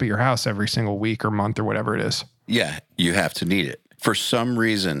shows up at your house every single week or month or whatever it is. Yeah, you have to need it. For some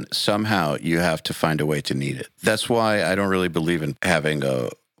reason, somehow you have to find a way to need it. That's why I don't really believe in having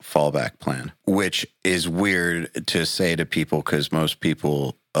a fallback plan, which is weird to say to people because most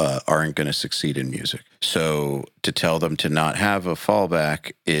people aren't going to succeed in music. So to tell them to not have a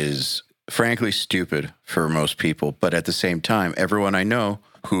fallback is frankly stupid for most people. But at the same time, everyone I know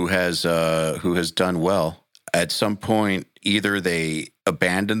who has done well, at some point, either they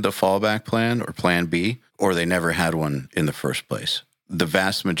abandoned the fallback plan or plan B, or they never had one in the first place. The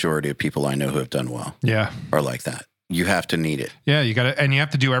vast majority of people I know who have done well are like that. You have to need it. Yeah, you have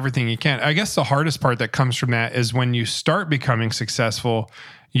to do everything you can. I guess the hardest part that comes from that is when you start becoming successful,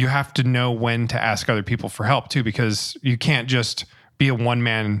 you have to know when to ask other people for help too, because you can't just be a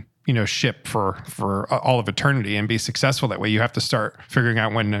one-man ship for all of eternity and be successful that way. You have to start figuring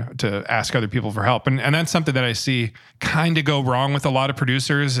out when to ask other people for help. And that's something that I see kind of go wrong with a lot of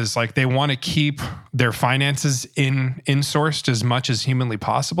producers is like they want to keep their finances insourced as much as humanly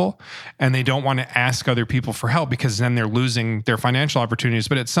possible. And they don't want to ask other people for help because then they're losing their financial opportunities.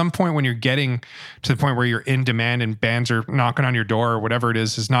 But at some point when you're getting to the point where you're in demand and bands are knocking on your door or whatever it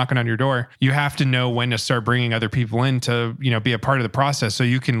is knocking on your door, you have to know when to start bringing other people in to, be a part of the process so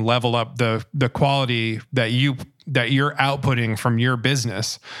you can level up the quality that you're outputting from your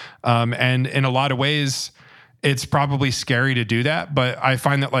business. And in a lot of ways, it's probably scary to do that. But I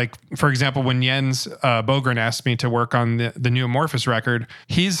find that, like, for example, when Jens Bogren asked me to work on the new Amorphous record,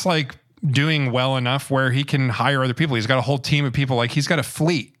 he's like doing well enough where he can hire other people. He's got a whole team of people. Like he's got a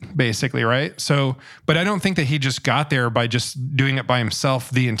fleet basically, right? So, but I don't think that he just got there by just doing it by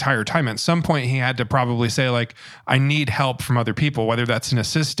himself the entire time. At some point he had to probably say like, I need help from other people, whether that's an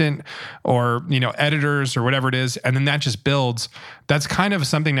assistant or, editors or whatever it is. And then that just builds. That's kind of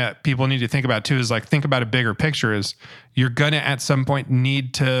something that people need to think about too, is like, think about a bigger picture is you're going to at some point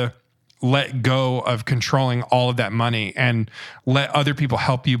need to let go of controlling all of that money and let other people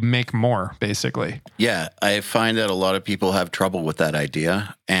help you make more, basically. Yeah, I find that a lot of people have trouble with that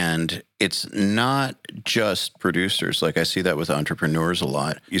idea. And it's not just producers. Like I see that with entrepreneurs a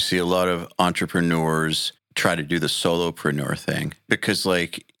lot. You see a lot of entrepreneurs try to do the solopreneur thing because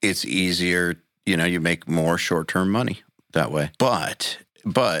like it's easier, you make more short-term money that way.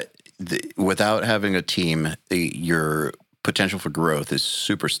 But without having a team, your potential for growth is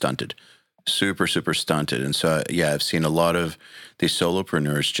super stunted. Super stunted. And so, yeah, I've seen a lot of these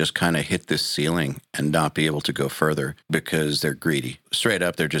solopreneurs just kind of hit this ceiling and not be able to go further because they're greedy. Straight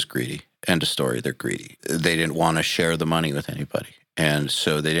up, they're just greedy. End of story, they're greedy. They didn't want to share the money with anybody. And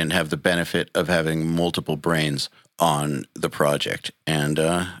so they didn't have the benefit of having multiple brains on the project. And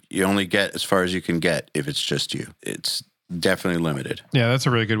you only get as far as you can get if it's just you. It's definitely limited. Yeah, that's a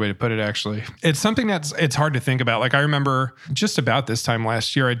really good way to put it, actually. It's something it's hard to think about. Like I remember just about this time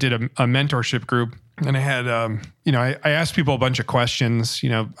last year, I did a mentorship group and I had, I asked people a bunch of questions.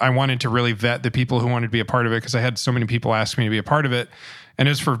 I wanted to really vet the people who wanted to be a part of it because I had so many people ask me to be a part of it. And it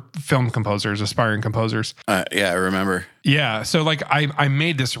was for film composers, aspiring composers. Yeah, I remember. Yeah. So like I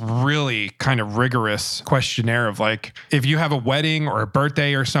made this really kind of rigorous questionnaire of like, if you have a wedding or a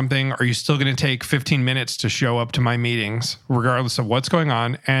birthday or something, are you still going to take 15 minutes to show up to my meetings, regardless of what's going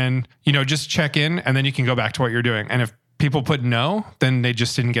on? And, just check in, and then you can go back to what you're doing. And if people put no, then they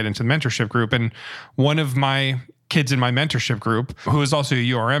just didn't get into the mentorship group. And one of my kids in my mentorship group, who is also a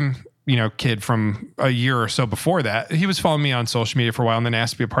URM kid from a year or so before that, he was following me on social media for a while and then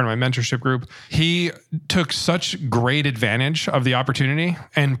asked to be a part of my mentorship group. He took such great advantage of the opportunity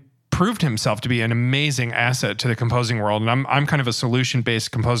and proved himself to be an amazing asset to the composing world. And I'm kind of a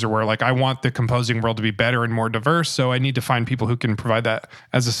solution-based composer where like I want the composing world to be better and more diverse. So I need to find people who can provide that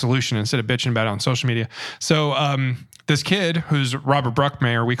as a solution instead of bitching about it on social media. So this kid who's Robert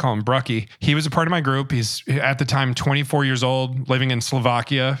Bruckmayer, we call him Brucky, he was a part of my group. He's at the time 24 years old, living in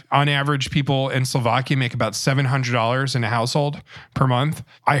Slovakia. On average, people in Slovakia make about $700 in a household per month.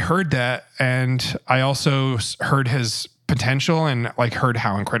 I heard that, and I also heard his potential and like heard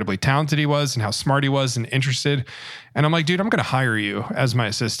how incredibly talented he was and how smart he was and interested. And I'm like, dude, I'm going to hire you as my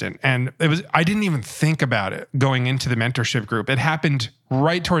assistant. And I didn't even think about it going into the mentorship group. It happened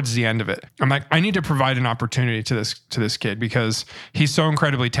right towards the end of it. I'm like, I need to provide an opportunity to this kid because he's so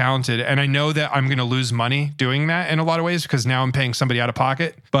incredibly talented. And I know that I'm going to lose money doing that in a lot of ways because now I'm paying somebody out of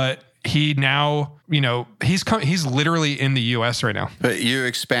pocket. But he now, he's literally in the US right now. But you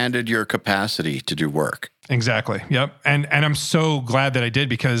expanded your capacity to do work. Exactly. Yep. And I'm so glad that I did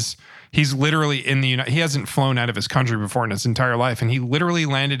because he's literally in he hasn't flown out of his country before in his entire life. And he literally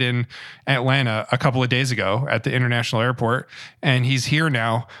landed in Atlanta a couple of days ago at the international airport. And he's here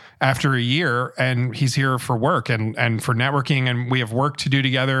now after a year, and he's here for work and for networking, and we have work to do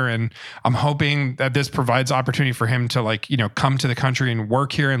together. And I'm hoping that this provides opportunity for him to come to the country and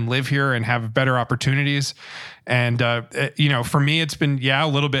work here and live here and have better opportunities. And, for me, it's been,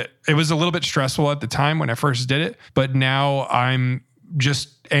 it was a little bit stressful at the time when I first did it, but now I'm just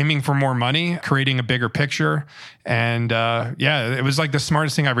aiming for more money, creating a bigger picture. And it was like the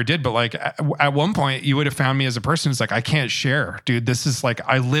smartest thing I ever did. But like at one point you would have found me as a person who's like, I can't share, dude. This is like,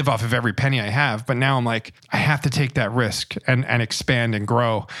 I live off of every penny I have. But now I'm like, I have to take that risk and expand and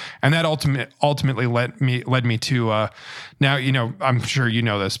grow. And that ultimately led me to now, I'm sure you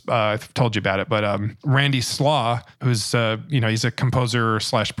know this. I've told you about it, but Randy Slaw, who's he's a composer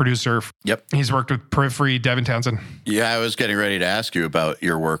 / producer. Yep. He's worked with Periphery, Devin Townsend. Yeah, I was getting ready to ask you about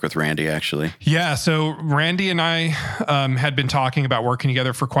your work with Randy, actually. Yeah, so Randy and I had been talking about working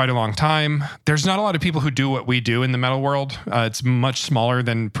together for quite a long time. There's not a lot of people who do what we do in the metal world. It's much smaller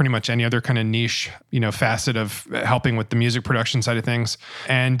than pretty much any other kind of niche, facet of helping with the music production side of things.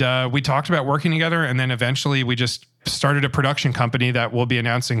 And we talked about working together, and then eventually we just started a production company that we'll be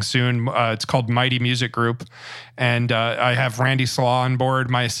announcing soon. It's called Mighty Music Group. And I have Randy Slaw on board.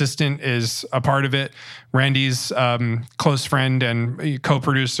 My assistant is a part of it. Randy's close friend and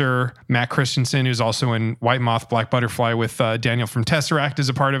co-producer, Matt Christensen, who's also in White Moth, Black Butterfly with Daniel from Tesseract, is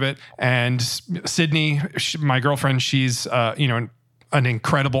a part of it. And Sydney, my girlfriend, she's, an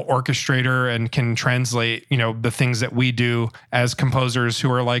incredible orchestrator and can translate, the things that we do as composers who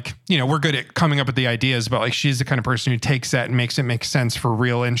are like, we're good at coming up with the ideas, but like she's the kind of person who takes that and makes it make sense for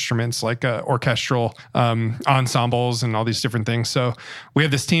real instruments like orchestral ensembles and all these different things. So we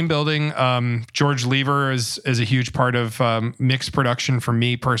have this team building. George Lever is a huge part of mix production for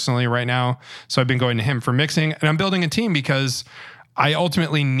me personally right now. So I've been going to him for mixing, and I'm building a team because I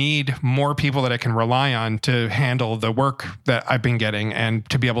ultimately need more people that I can rely on to handle the work that I've been getting and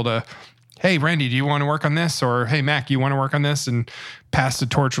to be able to, hey, Randy, do you want to work on this? Or, hey, Mac, you want to work on this? And pass the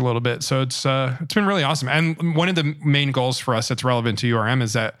torch a little bit. So it's been really awesome. And one of the main goals for us that's relevant to URM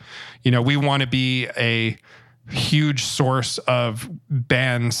is that, we want to be a huge source of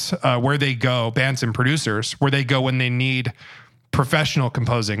bands where they go, bands and producers, where they go when they need professional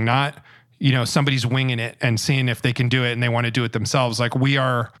composing, not somebody's winging it and seeing if they can do it and they want to do it themselves. Like we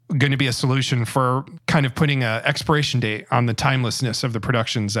are going to be a solution for kind of putting an expiration date on the timelessness of the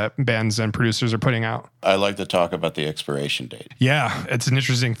productions that bands and producers are putting out. I like to talk about the expiration date. Yeah, it's an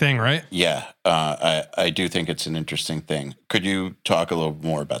interesting thing, right? Yeah, I do think it's an interesting thing. Could you talk a little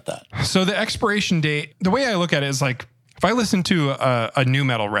more about that? So the expiration date, the way I look at it is like, if I listen to a new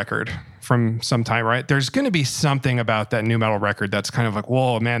metal record from some time, right, there's going to be something about that new metal record that's kind of like,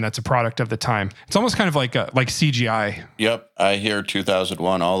 whoa, man, that's a product of the time. It's almost kind of like CGI. Yep, I hear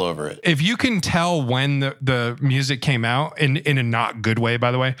 2001 all over it. If you can tell when the music came out, in a not good way,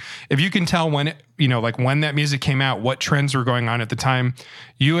 by the way, if you can tell when it, like when that music came out, what trends were going on at the time,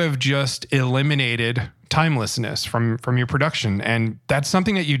 you have just eliminated timelessness from your production. And that's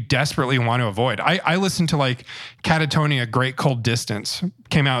something that you desperately want to avoid. I listened to like Catatonia, Great Cold Distance,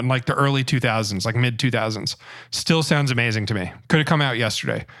 came out in like the early 2000s, like mid 2000s. Still sounds amazing to me. Could have come out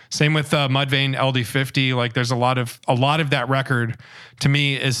yesterday. Same with Mudvayne LD50. Like there's a lot of that record to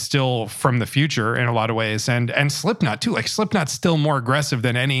me is still from the future in a lot of ways. And Slipknot too. Like Slipknot's still more aggressive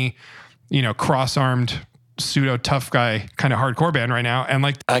than any, cross-armed pseudo tough guy kind of hardcore band right now. And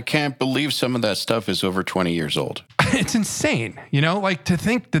like, I can't believe some of that stuff is over 20 years old. It's insane, like to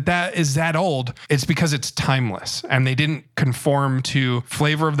think that is that old. It's because it's timeless and they didn't conform to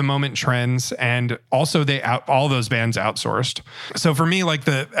flavor of the moment trends. And also all those bands outsourced. So for me, like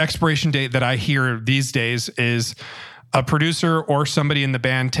the expiration date that I hear these days is a producer or somebody in the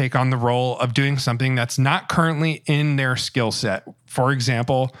band take on the role of doing something that's not currently in their skill set. For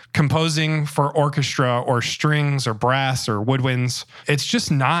example, composing for orchestra or strings or brass or woodwinds. It's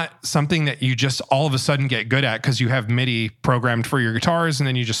just not something that you just all of a sudden get good at because you have MIDI programmed for your guitars and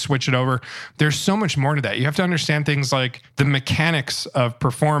then you just switch it over. There's so much more to that. You have to understand things like the mechanics of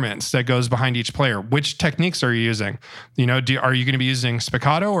performance that goes behind each player. Which techniques are you using? Are you going to be using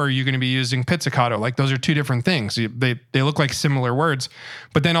spiccato or are you going to be using pizzicato? Like those are two different things. They look like similar words,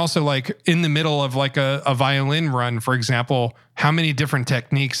 but then also like in the middle of like a violin run, for example, how many different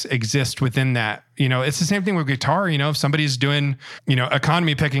techniques exist within that? It's the same thing with guitar. If somebody's doing,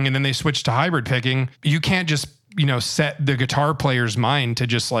 economy picking and then they switch to hybrid picking, you can't just, set the guitar player's mind to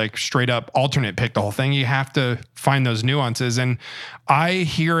just like straight up alternate pick the whole thing. You have to find those nuances. And I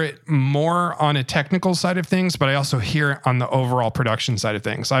hear it more on a technical side of things, but I also hear it on the overall production side of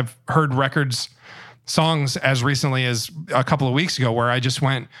things. I've heard songs as recently as a couple of weeks ago where I just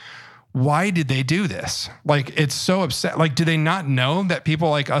went, why did they do this? Like, it's so upset. Like, do they not know that people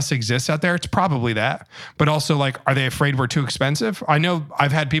like us exist out there? It's probably that. But also, like, are they afraid we're too expensive? I know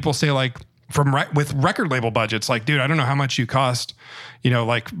I've had people say, like, with record label budgets, like, dude, I don't know how much you cost.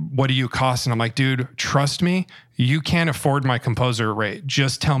 Like, what do you cost? And I'm like, dude, trust me, you can't afford my composer rate.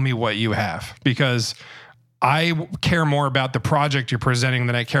 Just tell me what you have. Because I care more about the project you're presenting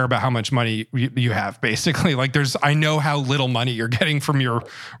than I care about how much money you have, basically. Like I know how little money you're getting from your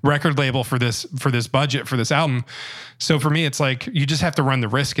record label for this budget, for this album. So for me, it's like, you just have to run the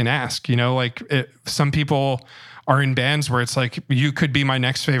risk and ask, some people are in bands where it's like, you could be my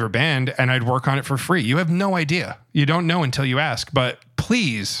next favorite band and I'd work on it for free. You have no idea. You don't know until you ask, but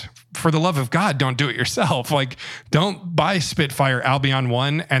please, for the love of God, don't do it yourself. Like, don't buy Spitfire Albion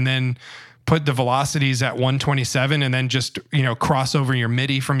 1 and then put the velocities at 127 and then just, cross over your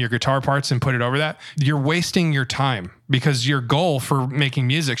MIDI from your guitar parts and put it over that. You're wasting your time because your goal for making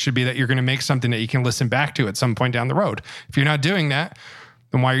music should be that you're going to make something that you can listen back to at some point down the road. If you're not doing that,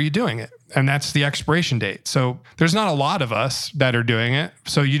 then why are you doing it? And that's the expiration date. So there's not a lot of us that are doing it.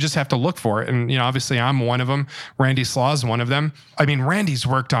 So you just have to look for it. And, obviously I'm one of them. Randy Slaw is one of them. I mean, Randy's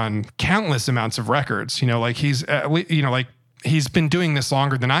worked on countless amounts of records, he's been doing this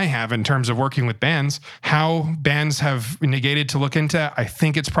longer than I have in terms of working with bands. How bands have negated to look into, I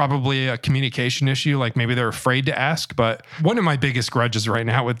think it's probably a communication issue. Like maybe they're afraid to ask. But one of my biggest grudges right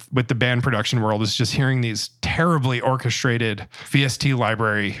now with the band production world is just hearing these terribly orchestrated VST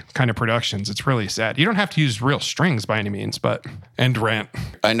library kind of productions. It's really sad. You don't have to use real strings by any means, but end rant.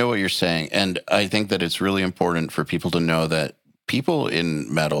 I know what you're saying. And I think that it's really important for people to know that people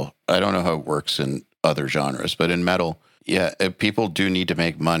in metal, I don't know how it works in other genres, but in metal, yeah, people do need to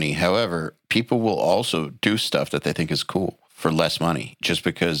make money. However, people will also do stuff that they think is cool for less money just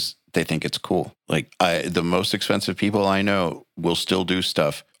because they think it's cool. Like the most expensive people I know will still do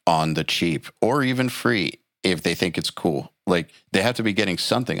stuff on the cheap or even free if they think it's cool. Like they have to be getting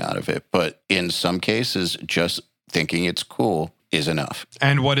something out of it. But in some cases, just thinking it's cool is enough.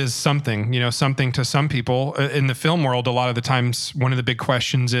 And what is something? Something to some people in the film world, a lot of the times, one of the big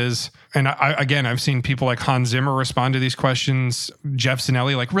questions is, and I've seen people like Hans Zimmer respond to these questions. Jeff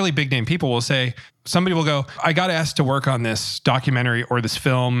Zanelli, like really big name people will say, somebody will go, I got asked to work on this documentary or this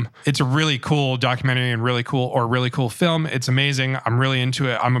film. It's a really cool documentary and really cool film. It's amazing. I'm really into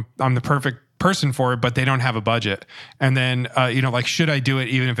it. I'm the perfect person for it, but they don't have a budget. And then, should I do it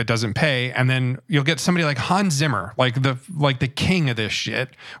even if it doesn't pay? And then you'll get somebody like Hans Zimmer, like the king of this shit,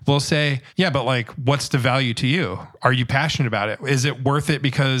 will say, yeah, but like, what's the value to you? Are you passionate about it? Is it worth it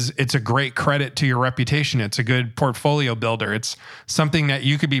because it's a great credit to your reputation? It's a good portfolio builder. It's something that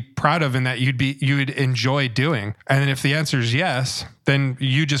you could be proud of and that you'd enjoy doing. And then if the answer is yes, then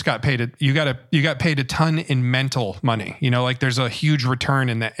you just got paid. You got paid a ton in mental money. Like there's a huge return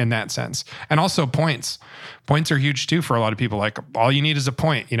in that sense. And also points. Points are huge too for a lot of people. Like all you need is a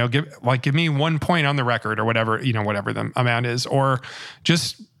point. Give me 1 point on the record or whatever. Whatever the amount is, or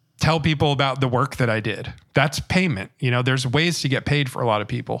just tell people about the work that I did. That's payment. There's ways to get paid for a lot of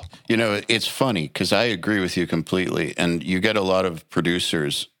people. It's funny because I agree with you completely. And you get a lot of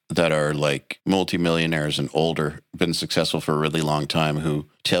producers that are like multimillionaires and older, been successful for a really long time, who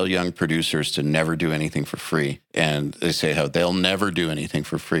tell young producers to never do anything for free. And they say how they'll never do anything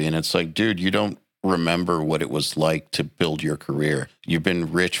for free. And it's like, dude, you don't remember what it was like to build your career. You've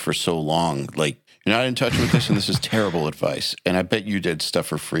been rich for so long. Like, you're not in touch with this, and this is terrible advice. And I bet you did stuff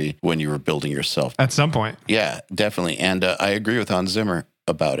for free when you were building yourself. At some point. Yeah, definitely. And I agree with Hans Zimmer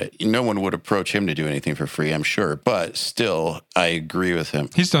about it. No one would approach him to do anything for free, I'm sure. But still, I agree with him.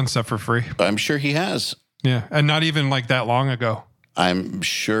 He's done stuff for free. I'm sure he has. Yeah, and not even like that long ago. I'm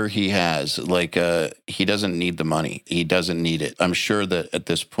sure he has. Like, he doesn't need the money. He doesn't need it. I'm sure that at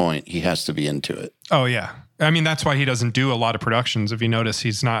this point, he has to be into it. Oh, yeah. I mean, that's why he doesn't do a lot of productions. If you notice,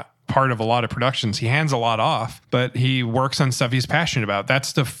 he's not part of a lot of productions. He hands a lot off, but he works on stuff he's passionate about.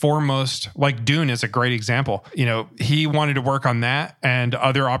 That's the foremost, like Dune is a great example. He wanted to work on that and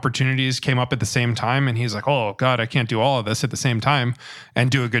other opportunities came up at the same time. And he's like, oh God, I can't do all of this at the same time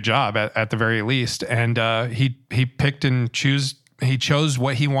and do a good job at the very least. And he picked and he chose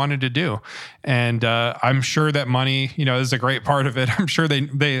what he wanted to do. And I'm sure that money, is a great part of it. I'm sure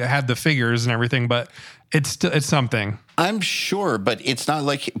they had the figures and everything, but it's something. I'm sure, but it's not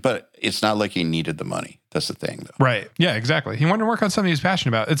like he needed the money. That's the thing, though. Right. Yeah, exactly. He wanted to work on something he's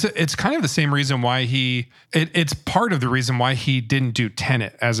passionate about. It's kind of the same reason why it's part of the reason why he didn't do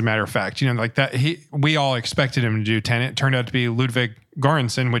Tenet, as a matter of fact. Like that, we all expected him to do Tenet. It turned out to be Ludwig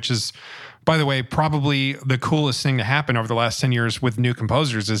Göransson, which is, by the way, probably the coolest thing to happen over the last 10 years with new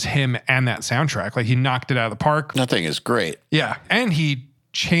composers is him and that soundtrack. Like he knocked it out of the park. That thing is great. Yeah. And he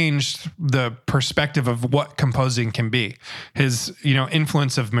changed the perspective of what composing can be. His,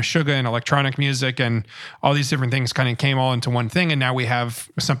 influence of Meshuggah and electronic music and all these different things kind of came all into one thing. And now we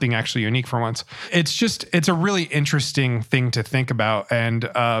have something actually unique for once. It's a really interesting thing to think about. And,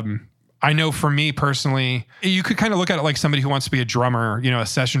 I know for me personally, you could kind of look at it like somebody who wants to be a drummer, a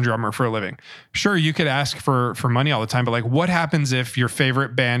session drummer for a living. Sure, you could ask for money all the time, but like what happens if your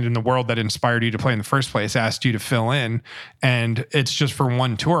favorite band in the world that inspired you to play in the first place asked you to fill in and it's just for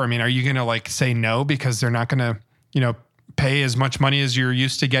one tour? I mean, are you going to like say no because they're not going to, pay as much money as you're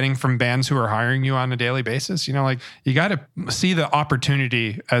used to getting from bands who are hiring you on a daily basis? You got to see the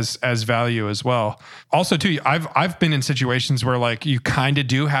opportunity as value as well. Also too, I've been in situations where like you kind of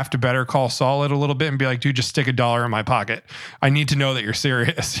do have to better call Saul it a little bit and be like, dude, just stick $1 in my pocket. I need to know that you're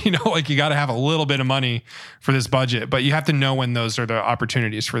serious. Like you got to have a little bit of money for this budget, but you have to know when those are the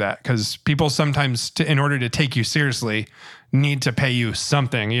opportunities for that. Because people sometimes, in order to take you seriously, need to pay you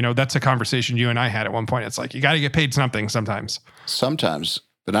something. That's a conversation you and I had at one point. It's like, you got to get paid something sometimes. Sometimes,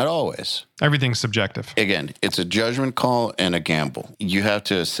 but not always. Everything's subjective. Again, it's a judgment call and a gamble. You have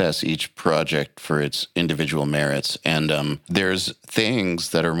to assess each project for its individual merits. And there's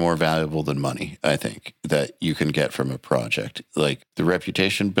things that are more valuable than money, I think, that you can get from a project. Like the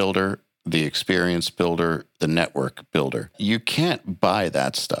reputation builder, the experience builder, the network builder. You can't buy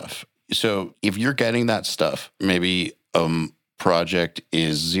that stuff. So if you're getting that stuff, maybe project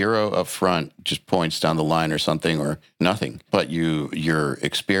is 0 up front, just points down the line or something, or nothing. But your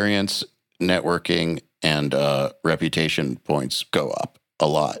experience, networking, and reputation points go up a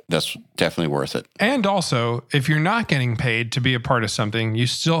lot. That's definitely worth it. And also, if you're not getting paid to be a part of something, you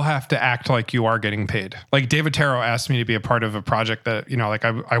still have to act like you are getting paid. Like David Taro asked me to be a part of a project that,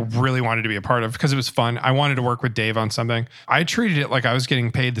 I really wanted to be a part of because it was fun. I wanted to work with Dave on something. I treated it like I was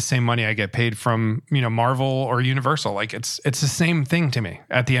getting paid the same money I get paid from, Marvel or Universal. Like it's the same thing to me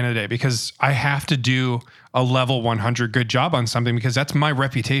at the end of the day because I have to do a level 100 good job on something because that's my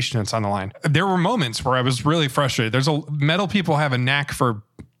reputation that's on the line. There were moments where I was really frustrated. Metal people have a knack for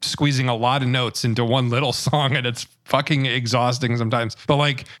squeezing a lot of notes into one little song and it's fucking exhausting sometimes. But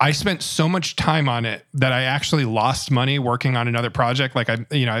like I spent so much time on it that I actually lost money working on another project. Like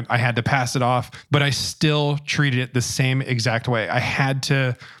I had to pass it off, but I still treated it the same exact way. I had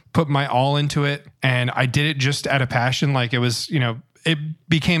to put my all into it and I did it just out of passion. Like it was, it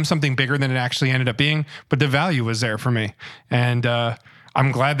became something bigger than it actually ended up being, but the value was there for me. And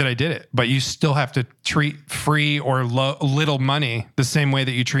I'm glad that I did it, but you still have to treat free or little money the same way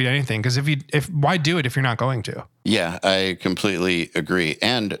that you treat anything. Because why do it if you're not going to? Yeah, I completely agree.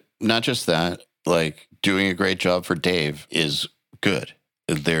 And not just that, like doing a great job for Dave is good.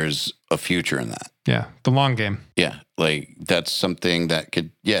 there's a future in that. Yeah, the long game. Yeah, like that's something that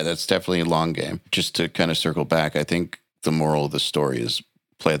could, that's definitely a long game. Just to kind of circle back, I think the moral of the story is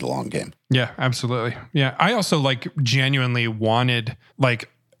play the long game. Yeah, absolutely. Yeah, I also like genuinely wanted, like,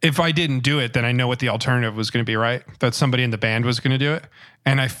 if I didn't do it, then I know what the alternative was going to be, right? That somebody in the band was going to do it.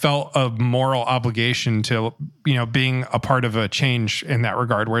 And I felt a moral obligation to, being a part of a change in that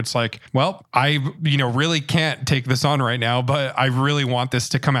regard, where it's like, well, I, really can't take this on right now, but I really want this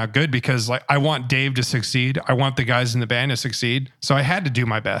to come out good because, like, I want Dave to succeed. I want the guys in the band to succeed. So I had to do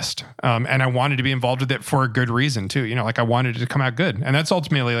my best. And I wanted to be involved with it for a good reason too. Like, I wanted it to come out good. And that's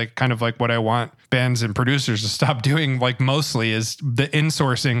ultimately like kind of like what I want bands and producers to stop doing, like, mostly is the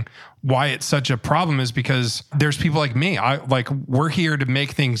insourcing. Why it's such a problem is because there's people like me. We're here to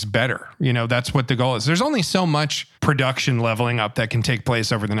make things better. That's what the goal is. There's only so much production leveling up that can take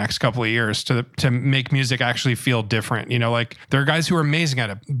place over the next couple of years to make music actually feel different. There are guys who are amazing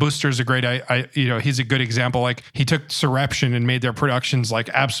at it. Booster's a great, he's a good example. Like, he took Surreption and made their productions like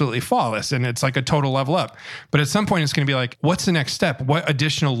absolutely flawless, and it's like a total level up. But at some point it's going to be like, what's the next step? What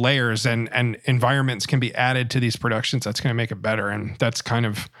additional layers and environments can be added to these productions that's going to make it better? And that's kind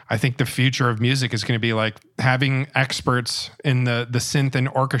of, I think, the future of music is going to be like having experts in the synth and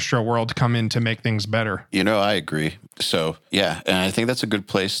orchestra world come in to make things better. I agree. So, yeah, and I think that's a good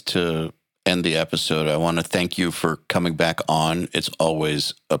place to end the episode. I want to thank you for coming back on. It's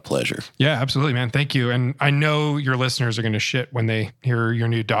always a pleasure. Yeah, absolutely, man. Thank you. And I know your listeners are going to shit when they hear your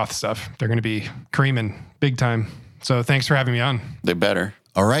new Doth stuff. They're going to be creaming big time. So thanks for having me on. They better.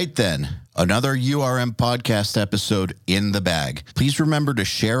 All right, then. Another URM podcast episode in the bag. Please remember to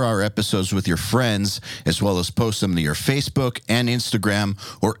share our episodes with your friends, as well as post them to your Facebook and Instagram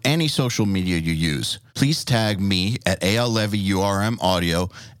or any social media you use. Please tag me at AL Levy URM Audio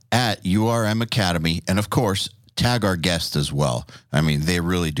at URM Academy, and of course, tag our guests as well. I mean, they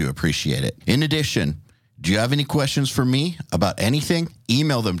really do appreciate it. In addition, do you have any questions for me about anything?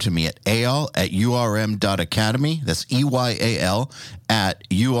 Email them to me at eyal@urm.academy. That's EYAL at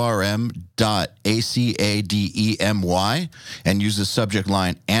urm.academy, and use the subject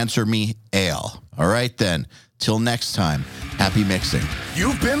line, Answer Me, Eyal. All right, then. Till next time, happy mixing.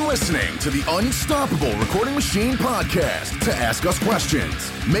 You've been listening to the Unstoppable Recording Machine podcast. To ask us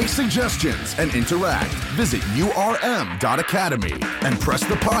questions, make suggestions, and interact, visit urm.academy and press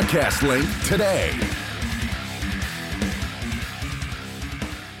the podcast link today.